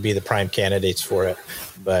we would be the prime candidates for it.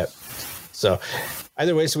 But so.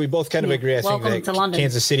 Either way, so we both kind of agree. I think that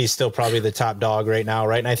Kansas City is still probably the top dog right now,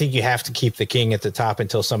 right? And I think you have to keep the king at the top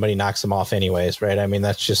until somebody knocks him off anyways, right? I mean,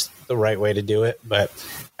 that's just the right way to do it. But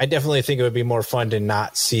I definitely think it would be more fun to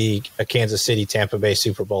not see a Kansas City Tampa Bay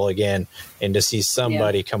Super Bowl again and to see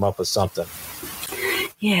somebody come up with something.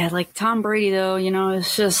 Yeah, like Tom Brady, though,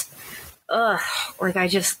 it's just, I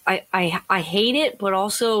hate it, but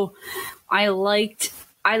also I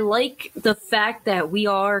like the fact that we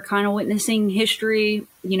are kind of witnessing history,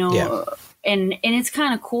 and it's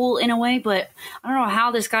kind of cool in a way, but I don't know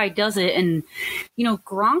how this guy does it. And,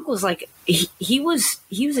 Gronk was like, he was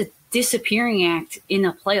a disappearing act in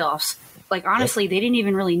the playoffs. Like, honestly, they didn't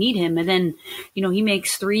even really need him. And then, he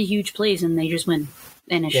makes 3 huge plays and they just win.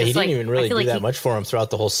 And it's just he didn't even really do that much for him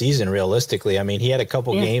throughout the whole season, realistically. I mean, he had a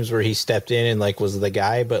couple games where he stepped in and was the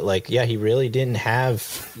guy, but he really didn't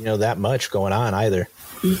have, that much going on either.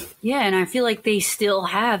 Yeah, and I feel like they still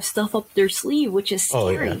have stuff up their sleeve, which is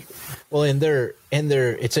scary. Oh, yeah. Well, and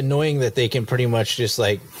it's annoying that they can pretty much just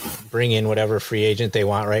bring in whatever free agent they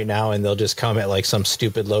want right now, and they'll just come at some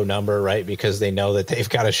stupid low number, right? Because they know that they've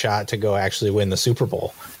got a shot to go actually win the Super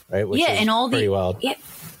Bowl, right? Which is pretty wild. Yeah,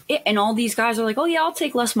 and all these guys are like, "Oh yeah, I'll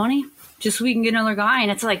take less money just so we can get another guy,"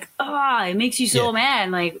 and it's like, it makes you so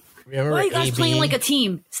mad. Like, remember, why are you guys playing like a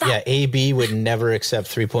team? Stop. Yeah, AB would never accept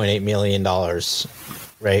 $3.8 million.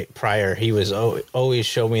 Right. Prior, he was always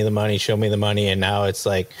show me the money. And now it's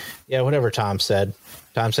whatever Tom said.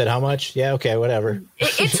 Tom said how much? Yeah. Okay. Whatever.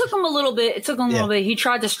 It took him a little bit. It took him a little bit. He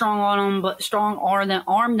tried to strong arm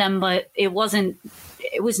them, but it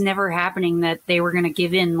was never happening that they were going to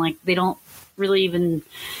give in. Like, they don't really even,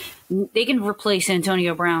 they can replace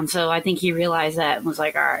Antonio Brown. So I think he realized that and was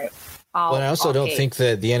like, all right. I also don't think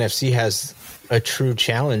that the NFC has a true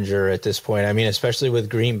challenger at this point. I mean, especially with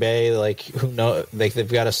Green Bay, who know,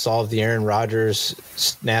 they've got to solve the Aaron Rodgers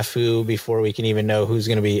snafu before we can even know who's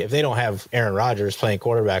going to be. If they don't have Aaron Rodgers playing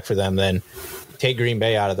quarterback for them, then take Green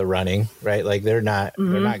Bay out of the running, right? They're not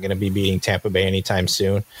going to be beating Tampa Bay anytime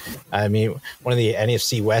soon. I mean, one of the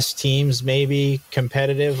NFC West teams may be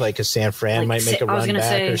competitive, like a San Fran might make a run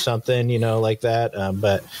back or something, like that.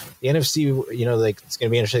 But the NFC, it's going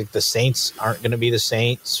to be interesting. The Saints aren't going to be the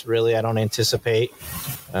Saints, really. I don't anticipate.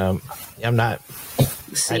 I don't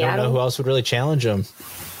know who else would really challenge them.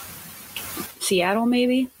 Seattle,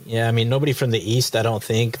 maybe. Yeah, I mean, nobody from the East, I don't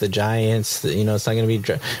think. The Giants, it's not going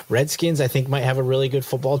to be Redskins. I think might have a really good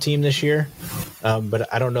football team this year,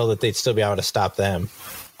 but I don't know that they'd still be able to stop them.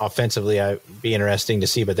 Offensively, it'd be interesting to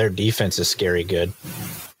see, but their defense is scary good.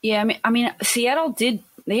 Yeah, I mean, Seattle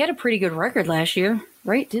they had a pretty good record last year,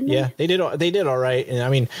 right? Didn't they? Yeah, they did all right. And I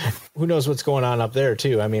mean, who knows what's going on up there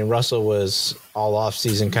too? I mean, Russell was all off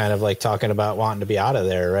season kind of like talking about wanting to be out of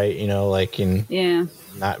there, right?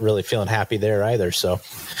 Not really feeling happy there either. So,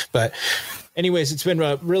 but anyways, it's been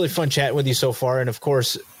a really fun chatting with you so far. And of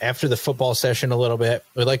course, after the football session a little bit,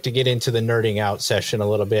 we'd like to get into the nerding out session a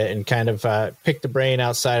little bit and kind of pick the brain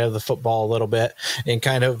outside of the football a little bit and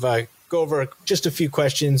kind of go over just a few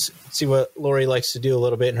questions, see what Lori likes to do a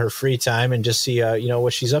little bit in her free time and just see,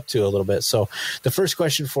 what she's up to a little bit. So the first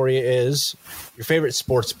question for you is your favorite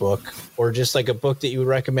sports book, or just like a book that you would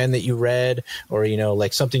recommend that you read, or,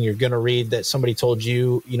 like something you're going to read that somebody told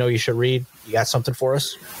you, you should read. You got something for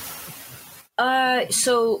us?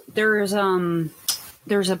 So there's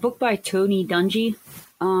a book by Tony Dungy,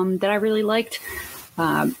 that I really liked,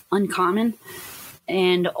 Uncommon.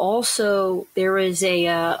 And also there is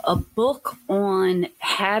a book on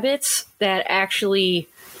habits that actually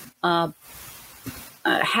had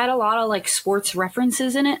a lot of like sports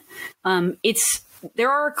references in it. There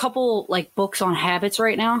are a couple like books on habits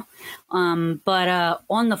right now, but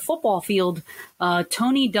on the football field,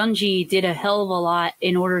 Tony Dungy did a hell of a lot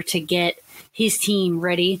in order to get his team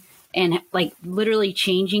ready. And like literally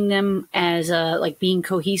changing them as like being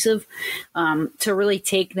cohesive, to really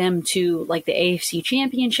take them to like the AFC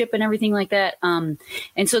Championship and everything like that. And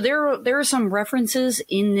so there are some references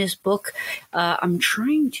in this book. I'm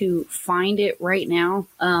trying to find it right now.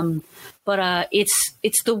 But it's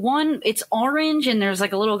orange and there's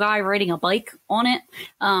like a little guy riding a bike on it.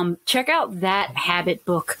 Check out that habit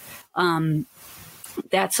book.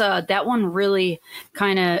 That one really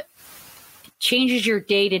kind of changes your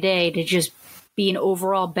day to day to just be an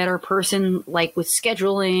overall better person, like with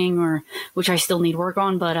scheduling, or which I still need work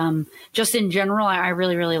on. But just in general, I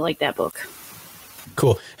really, really like that book.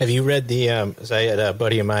 Cool. Have you read I had a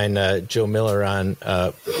buddy of mine, Joe Miller, on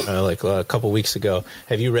like a couple weeks ago.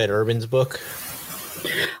 Have you read Urban's book?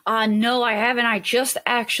 No, I haven't. I just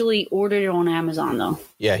actually ordered it on Amazon though.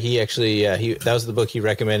 Yeah, he actually, that was the book he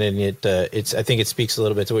recommended. And I think it speaks a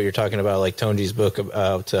little bit to what you're talking about, like Tonji's book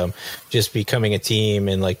about just becoming a team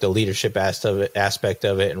and like the leadership aspect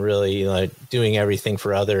of it, and really doing everything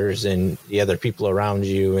for others and the other people around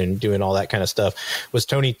you and doing all that kind of stuff. Was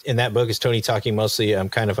Tony in that book? Is Tony talking mostly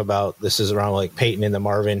kind of about, this is around like Peyton and the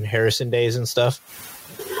Marvin Harrison days and stuff?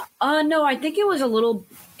 No, I think it was a little.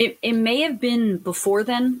 It may have been before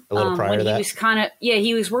then. A little prior to that.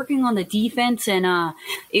 He was working on the defense, and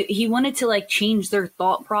he wanted to like change their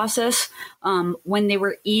thought process when they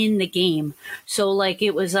were in the game. So like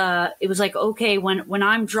it was like, okay, when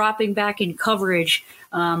I'm dropping back in coverage,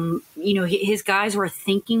 his guys were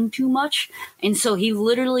thinking too much, and so he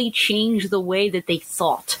literally changed the way that they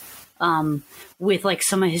thought. With like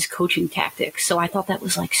some of his coaching tactics. So I thought that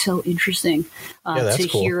was like so interesting to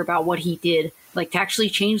hear about what he did, like to actually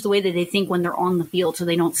change the way that they think when they're on the field, so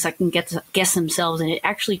they don't second guess themselves. And it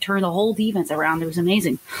actually turned the whole defense around. It was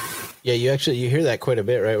amazing. Yeah, you hear that quite a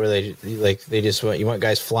bit, right? Where they just want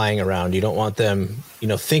guys flying around. You don't want them,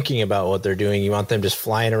 thinking about what they're doing. You want them just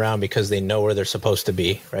flying around because they know where they're supposed to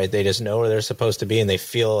be, right? They just know where they're supposed to be and they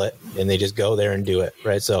feel it and they just go there and do it,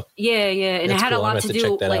 right? So yeah, and it had a lot to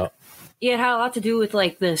do like. Yeah, it had a lot to do with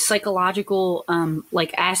like the psychological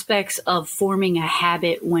like aspects of forming a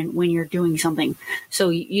habit when you're doing something. So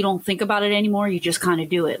you don't think about it anymore. You just kind of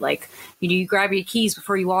do it. Like you grab your keys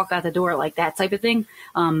before you walk out the door, like that type of thing.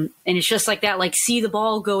 And it's just like that, like see the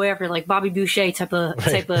ball, go after, like Bobby Boucher type of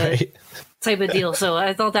deal. So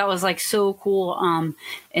I thought that was like so cool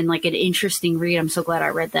and like an interesting read. I'm so glad I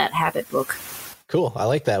read that habit book. Cool. I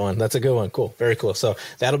like that one. That's a good one. Cool. Very cool. So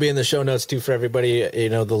that'll be in the show notes too for everybody.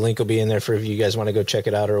 The link will be in there for if you guys want to go check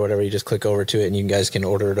it out or whatever. You just click over to it and you guys can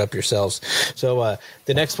order it up yourselves. So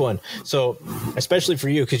the next one. So especially for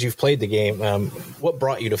you, because you've played the game, what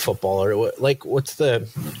brought you to football, or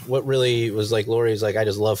what really was like Lori's like, I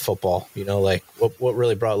just love football, like what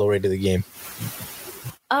really brought Lori to the game?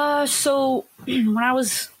 So when I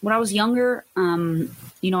was younger,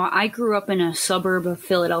 I grew up in a suburb of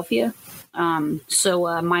Philadelphia.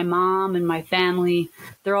 So my mom and my family,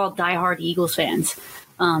 they're all diehard Eagles fans.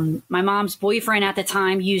 My mom's boyfriend at the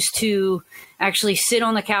time used to actually sit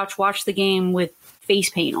on the couch, watch the game with face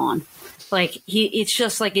paint on. Like it's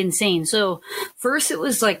just like insane. So first it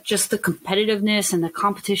was like just the competitiveness and the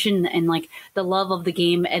competition and like the love of the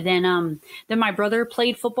game. And then my brother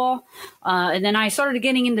played football. And then I started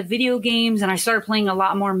getting into video games and I started playing a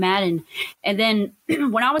lot more Madden. And then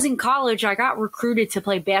when I was in college, I got recruited to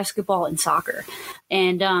play basketball and soccer.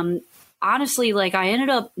 And, honestly, like I ended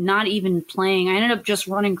up not even playing. I ended up just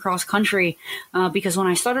running cross country because when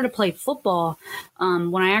I started to play football,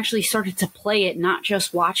 when I actually started to play it, not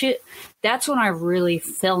just watch it, that's when I really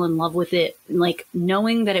fell in love with it. Like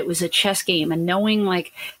knowing that it was a chess game and knowing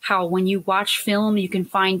like how when you watch film, you can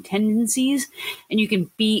find tendencies and you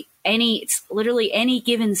can beat it's literally any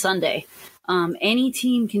given Sunday. Any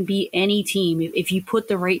team can beat any team if you put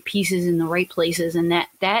the right pieces in the right places. And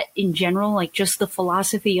that in general, like just the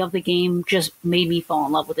philosophy of the game just made me fall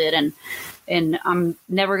in love with it. And I'm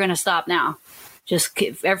never going to stop now. Just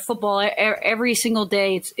football every single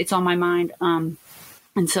day. It's on my mind.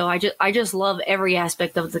 And so I just love every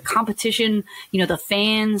aspect of the competition, the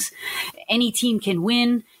fans, any team can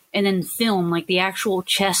win, and then film, like the actual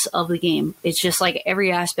chess of the game. It's just like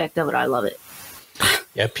every aspect of it. I love it.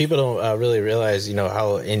 Yeah, people don't really realize,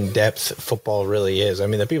 how in-depth football really is. I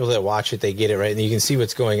mean, the people that watch it, they get it, right? And you can see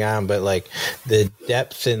what's going on, but like the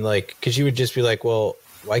depth and like, because you would just be like, well,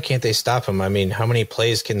 why can't they stop them? I mean, how many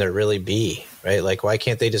plays can there really be, right? Like, why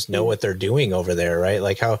can't they just know what they're doing over there, right?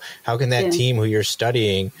 Like, how can that team who you're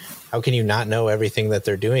studying, how can you not know everything that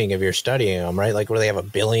they're doing if you're studying them, right? Like, where they have a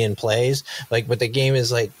billion plays, like, but the game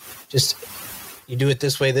is like just – you do it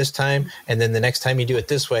this way this time, and then the next time you do it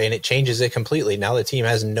this way, and it changes it completely. Now the team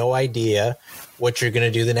has no idea what you're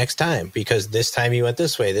going to do the next time because this time you went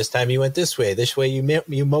this way, this time you went this way,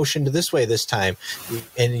 you motioned this way this time,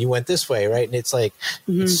 and you went this way, right? And it's like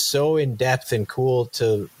it's so in depth and cool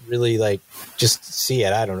to really like just see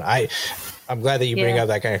it. I don't know. I'm glad that you bring up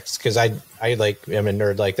that kind of, because I like am a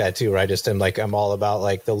nerd like that too, where I just am like, I'm all about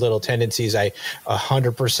like the little tendencies. I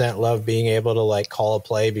 100% love being able to like call a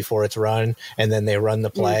play before it's run and then they run the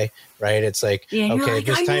play, right? It's like, okay, like,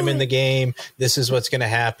 this time in the game, this is what's going to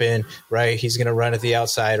happen, right? He's going to run at the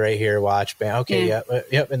outside right here. Watch, bam. Okay.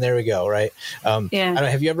 Yep. And there we go. Right. I don't know,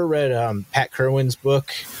 have you ever read Pat Kerwin's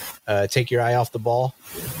book, Take Your Eye Off the Ball?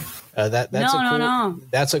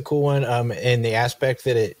 That's a cool one in the aspect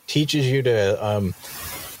that it teaches you to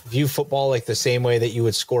view football like the same way that you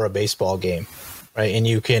would score a baseball game, right? And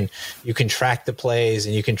you can track the plays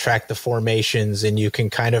and you can track the formations and you can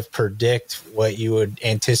kind of predict what you would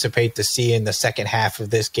anticipate to see in the second half of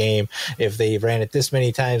this game if they ran it this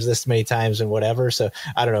many times and whatever. So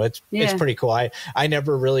I don't know, it's pretty cool. I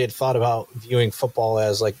never really had thought about viewing football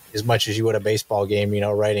as like as much as you would a baseball game,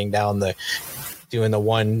 writing down doing the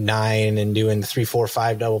 1-9 and doing the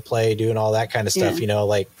 3-4-5 double play, doing all that kind of stuff,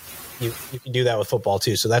 like you can do that with football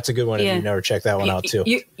too. So that's a good one. If you never check that one out too.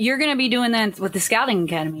 You're going to be doing that with the Scouting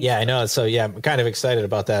Academy. Yeah, I know. So yeah, I'm kind of excited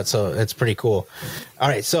about that. So it's pretty cool. All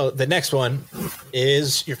right. So the next one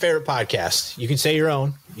is your favorite podcast. You can say your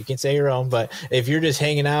own, but if you're just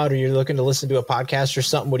hanging out or you're looking to listen to a podcast or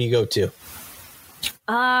something, what do you go to?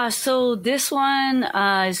 So this one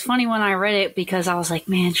is funny when I read it because I was like,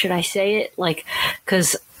 man, should I say it? Like,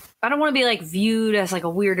 because I don't want to be like viewed as like a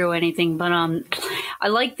weirdo or anything, but I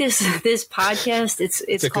like this podcast.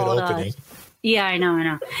 It's called good opening. Yeah, I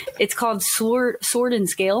know. It's called Sword and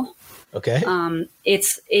Scale. Okay.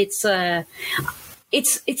 It's not,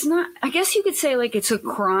 I guess you could say like it's a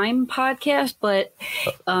crime podcast, but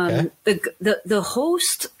the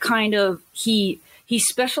host kind of he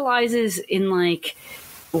specializes in like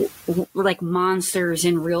monsters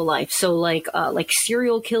in real life. So like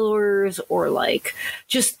serial killers or like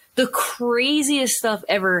just the craziest stuff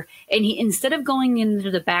ever. And he, instead of going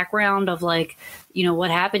into the background of like,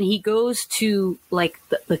 what happened, he goes to like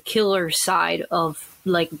the killer side of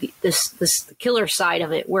like this killer side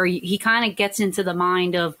of it, where he kind of gets into the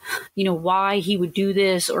mind of, why he would do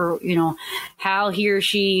this, or, how he or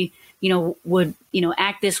she, would,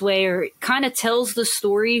 act this way, or kind of tells the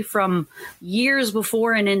story from years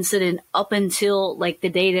before an incident up until like the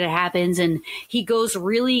day that it happens. And he goes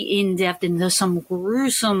really in depth into some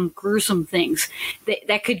gruesome things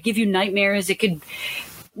that could give you nightmares. It could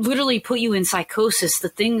literally put you in psychosis. The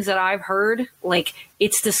things that I've heard, like,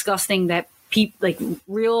 it's disgusting that like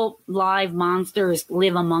real live monsters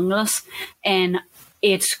live among us. And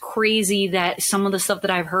it's crazy that some of the stuff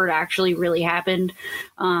that I've heard actually really happened.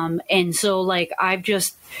 And so like, I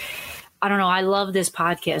don't know. I love this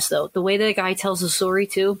podcast though. The way that the guy tells the story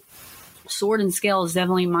too. Sword and Scale is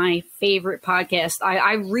definitely my favorite podcast.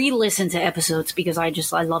 I re-listen to episodes because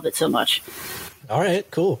I love it so much. All right,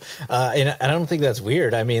 cool. And I don't think that's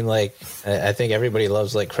weird. I mean, like, I think everybody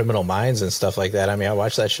loves like Criminal Minds and stuff like that. I mean, I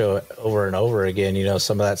watch that show over and over again, you know,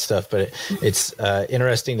 some of that stuff, but it's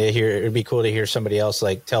interesting to hear. It'd be cool to hear somebody else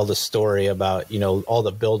like tell the story about, you know, all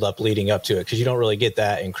the build up leading up to it. Cause you don't really get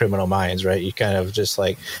that in Criminal Minds, right? You kind of just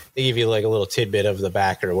like, they give you like a little tidbit of the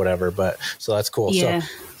back or whatever, but so that's cool. Yeah. So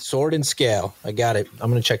Sword and Scale. I got it. I'm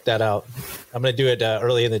going to check that out. I'm going to do it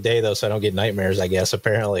early in the day though, so I don't get nightmares, I guess,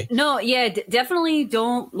 apparently. No, yeah, definitely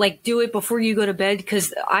don't like do it before you go to bed,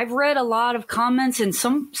 because I've read a lot of comments, and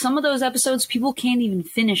some of those episodes people can't even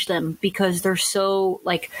finish them because they're so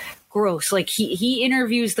like gross. Like he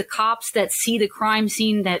interviews the cops that see the crime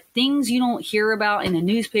scene, that things you don't hear about in the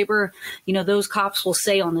newspaper, you know, those cops will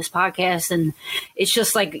say on this podcast, and it's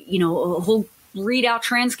just like, you know, he'll read out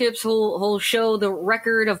transcripts, he'll show the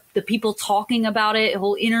record of the people talking about it,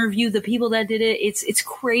 he'll interview the people that did it. It's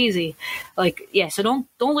crazy. Like, yeah, so don't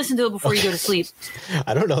listen to it before you go to sleep.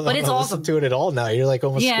 I don't know, but it's awesome. Listen to it at all now. You're like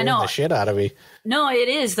almost scaring the shit out of me. No, it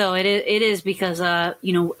is though. It is because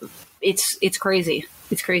you know, it's crazy.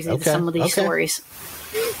 It's crazy, some of these stories.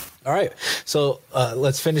 All right. So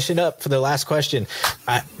let's finish it up for the last question.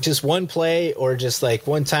 Just one play, or just like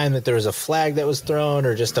one time that there was a flag that was thrown,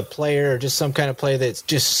 or just a player, or just some kind of play that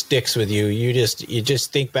just sticks with you. You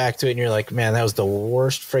just think back to it and you're like, man, that was the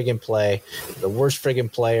worst friggin' play, the worst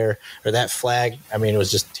friggin' player, or that flag. I mean, it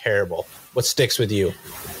was just terrible. What sticks with you?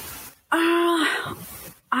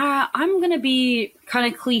 I'm going to be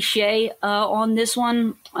kind of cliche on this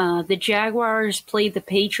one. The Jaguars played the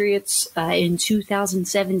Patriots in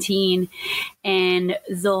 2017, and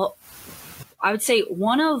I would say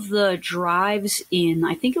one of the drives in,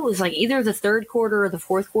 I think it was like either the third quarter or the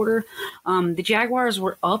fourth quarter, the Jaguars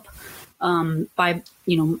were up by,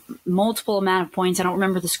 you know, multiple amount of points. I don't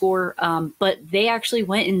remember the score, but they actually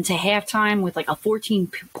went into halftime with like a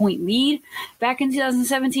 14-point lead back in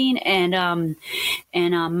 2017. And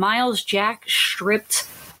Miles Jack stripped,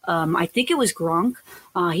 I think it was Gronk.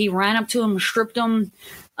 He ran up to him, stripped him,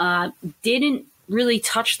 didn't really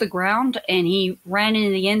touch the ground, and he ran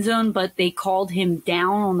into the end zone, but they called him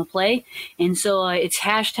down on the play. And so it's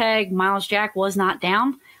hashtag Miles Jack was not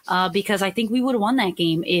down. Because I think we would have won that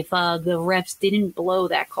game if the refs didn't blow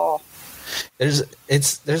that call. There's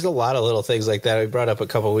a lot of little things like that. We brought up a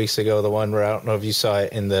couple of weeks ago, the one where I don't know if you saw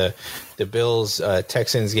it in the Bills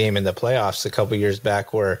Texans game in the playoffs a couple years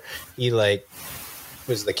back, where he like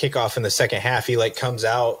was the kickoff in the second half. He like comes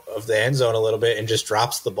out of the end zone a little bit and just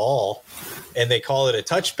drops the ball, and they call it a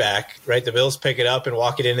touchback, right? The Bills pick it up and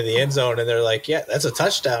walk it into the end zone, and they're like, yeah, that's a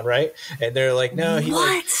touchdown, right? And they're like, no,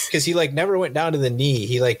 because he like never went down to the knee.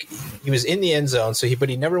 He was in the end zone, but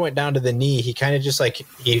he never went down to the knee. He kind of just like,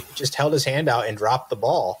 he just held his hand out and dropped the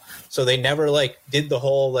ball. So they never like did the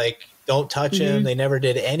whole like, don't touch him. They never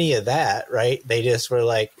did any of that, right? They just were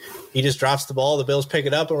like, he just drops the ball, the Bills pick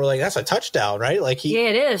it up, and we're like, that's a touchdown, right? Like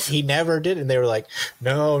it is. He never did, and they were like,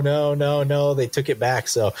 no. They took it back.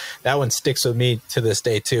 So that one sticks with me to this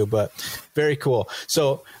day too. But very cool.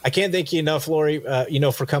 So I can't thank you enough, Lori,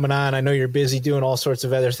 for coming on. I know you're busy doing all sorts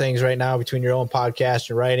of other things right now between your own podcast,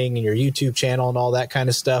 your writing, and your YouTube channel and all that kind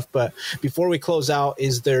of stuff. But before we close out,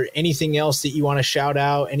 is there anything else that you want to shout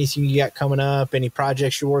out? Anything you got coming up? Any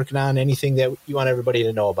projects you're working on? Anything that you want everybody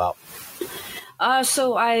to know about?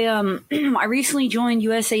 So I recently joined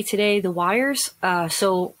USA Today, The Wires.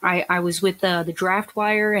 So I was with the Draft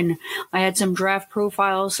Wire, and I had some draft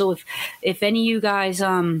profiles. So if any of you guys,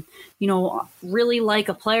 really like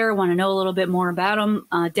a player, want to know a little bit more about them,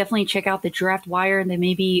 definitely check out the Draft Wire. And there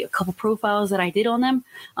may be a couple profiles that I did on them.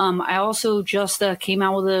 I also just came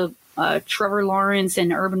out with a Trevor Lawrence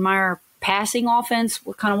and Urban Meyer passing offense,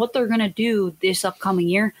 what they're going to do this upcoming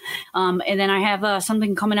year. And then I have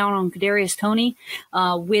something coming out on Kadarius Toney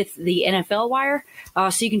with the NFL Wire.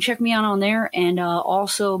 So you can check me out on there, and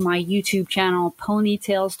also my YouTube channel,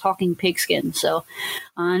 Ponytails Talking Pigskin. So,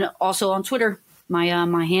 and also on Twitter, my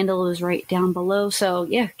handle is right down below. So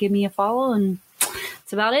yeah, give me a follow, and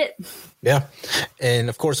that's about it. Yeah. And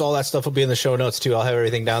of course, all that stuff will be in the show notes too. I'll have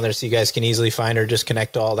everything down there so you guys can easily find or just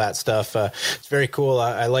connect to all that stuff. It's very cool.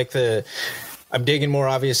 I like I'm digging more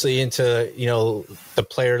obviously into, the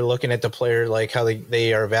player, looking at the player, like how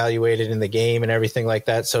they are evaluated in the game and everything like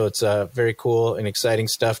that. So it's very cool and exciting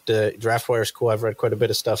stuff. Draft Wire is cool. I've read quite a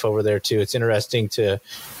bit of stuff over there too. It's interesting to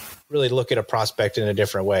really look at a prospect in a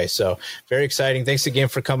different way. So very exciting. Thanks again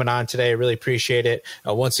for coming on today. I really appreciate it.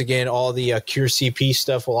 Once again, all the Cure CP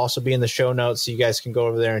stuff will also be in the show notes, so you guys can go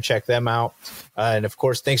over there and check them out. And of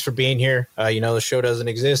course, thanks for being here. The show doesn't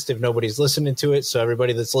exist if nobody's listening to it. So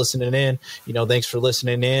everybody that's listening in, thanks for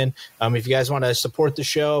listening in. If you guys want to support the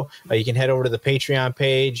show, you can head over to the Patreon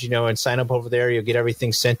page, and sign up over there. You'll get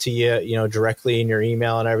everything sent to you, directly in your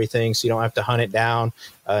email and everything. So you don't have to hunt it down.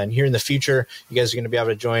 And here in the future, you guys are going to be able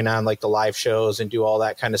to join on like the live shows and do all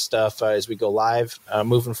that kind of stuff as we go live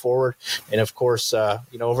moving forward. And of course,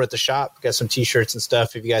 over at the shop, we got some t-shirts and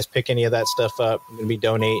stuff. If you guys pick any of that stuff up, I'm going to be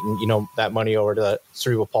donating, that money over to the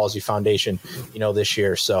Cerebral Palsy Foundation, this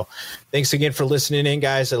year. So thanks again for listening in,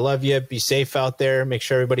 guys. I love you. Be safe out there. Make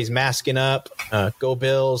sure everybody's masking up. Go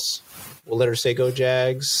Bills. We'll let her say go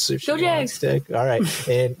Jags. Go Jags. All right.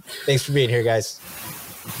 And thanks for being here, guys.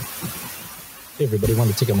 Hey everybody, want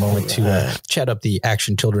to take a moment to chat up the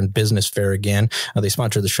Action Children Business Fair again. They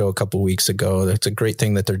sponsored the show a couple of weeks ago. It's a great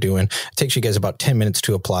thing that they're doing. It takes you guys about 10 minutes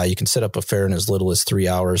to apply. You can set up a fair in as little as 3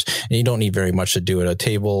 hours, and you don't need very much to do it. A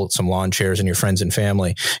table, some lawn chairs, and your friends and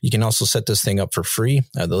family. You can also set this thing up for free.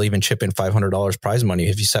 They'll even chip in $500 prize money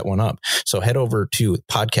if you set one up. So head over to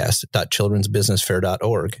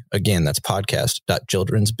podcast.childrensbusinessfair.org. Again, that's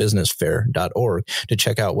podcast.childrensbusinessfair.org to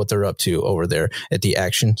check out what they're up to over there at the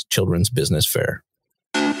Action Children's Business Fair.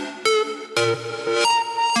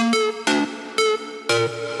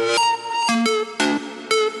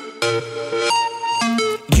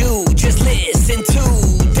 You just listen to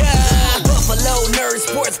the Buffalo Nerd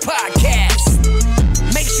Sports Podcast.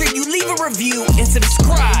 Make sure you leave a review and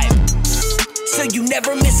subscribe so you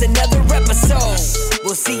never miss another episode.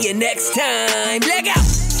 We'll see you next time. Leg out.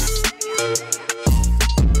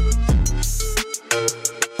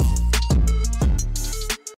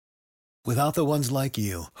 Without the ones like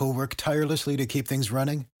you, who work tirelessly to keep things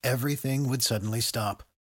running, everything would suddenly stop.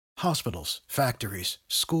 Hospitals, factories,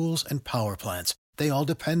 schools, and power plants, they all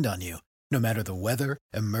depend on you. No matter the weather,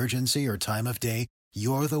 emergency, or time of day,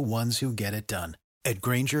 you're the ones who get it done. At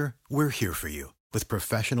Grainger, we're here for you with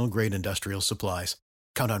professional-grade industrial supplies.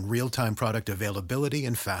 Count on real-time product availability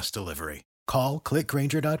and fast delivery. Call, click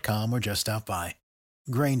Grainger.com, or just stop by.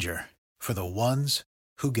 Grainger, for the ones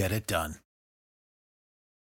who get it done.